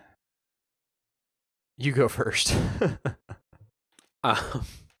 You go first. I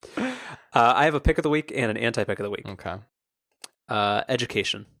have a pick of the week and an anti-pick of the week. Okay.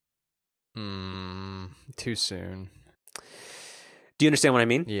 Education. Too soon. Do you understand what I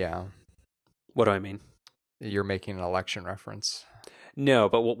mean? Yeah. What do I mean? You're making an election reference. No,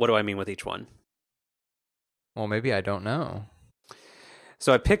 but what do I mean with each one? Well, maybe I don't know.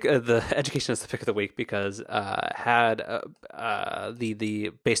 So I pick the education as the pick of the week because had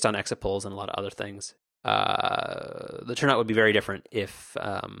the based on exit polls and a lot of other things, the turnout would be very different if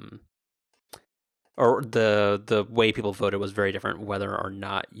or the way people voted was very different whether or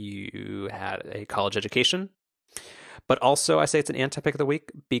not you had a college education. But also, I say it's an anti-pick of the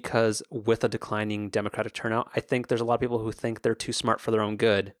week because with a declining Democratic turnout, I think there's a lot of people who think they're too smart for their own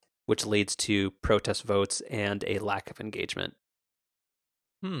good, which leads to protest votes and a lack of engagement.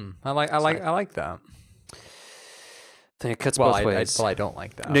 I like that. I think it cuts Well, both ways. I don't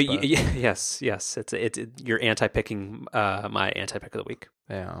like that. No, yes. It's you're anti-picking my anti-pick of the week.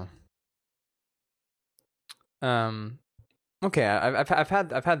 Yeah. Okay, I've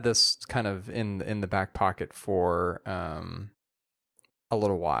had this kind of in the back pocket for a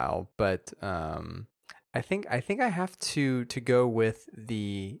little while, but I think I have to go with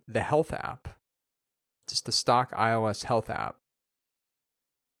the health app, just the stock iOS health app.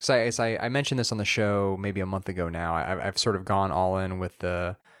 So I mentioned this on the show maybe a month ago now. I've sort of gone all in with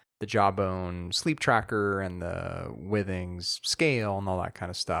the Jawbone sleep tracker and the Withings scale and all that kind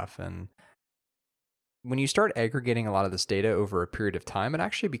of stuff. And when you start aggregating a lot of this data over a period of time, it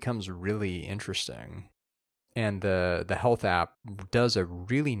actually becomes really interesting. And the health app does a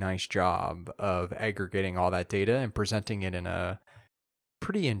really nice job of aggregating all that data and presenting it in a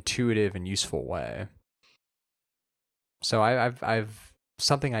pretty intuitive and useful way. So I've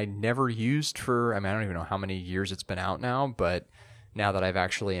something I never used for, I don't even know how many years it's been out now, but now that I've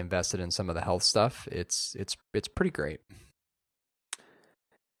actually invested in some of the health stuff, it's pretty great.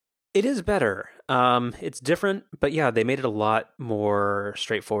 It is better. It's different, but yeah, they made it a lot more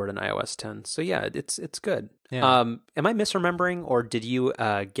straightforward in iOS 10. So yeah, it's good. Yeah. Am I misremembering, or did you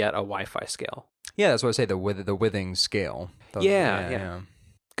get a Wi-Fi scale? Yeah, that's what I say. The Withings scale. Yeah.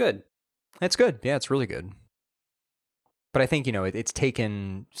 Good. It's good. Yeah, it's really good. But I think it's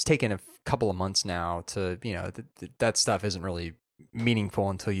taken a couple of months now to that stuff isn't really meaningful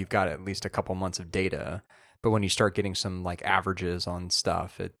until you've got at least a couple months of data. But when you start getting some like averages on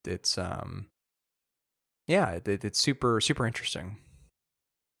stuff, it's super interesting.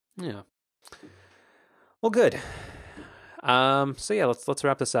 Yeah. Well, good. So yeah, let's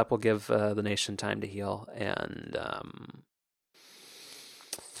wrap this up. We'll give the nation time to heal, and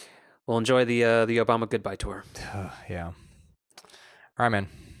we'll enjoy the Obama goodbye tour. Yeah. All right, man.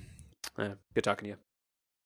 Good talking to you.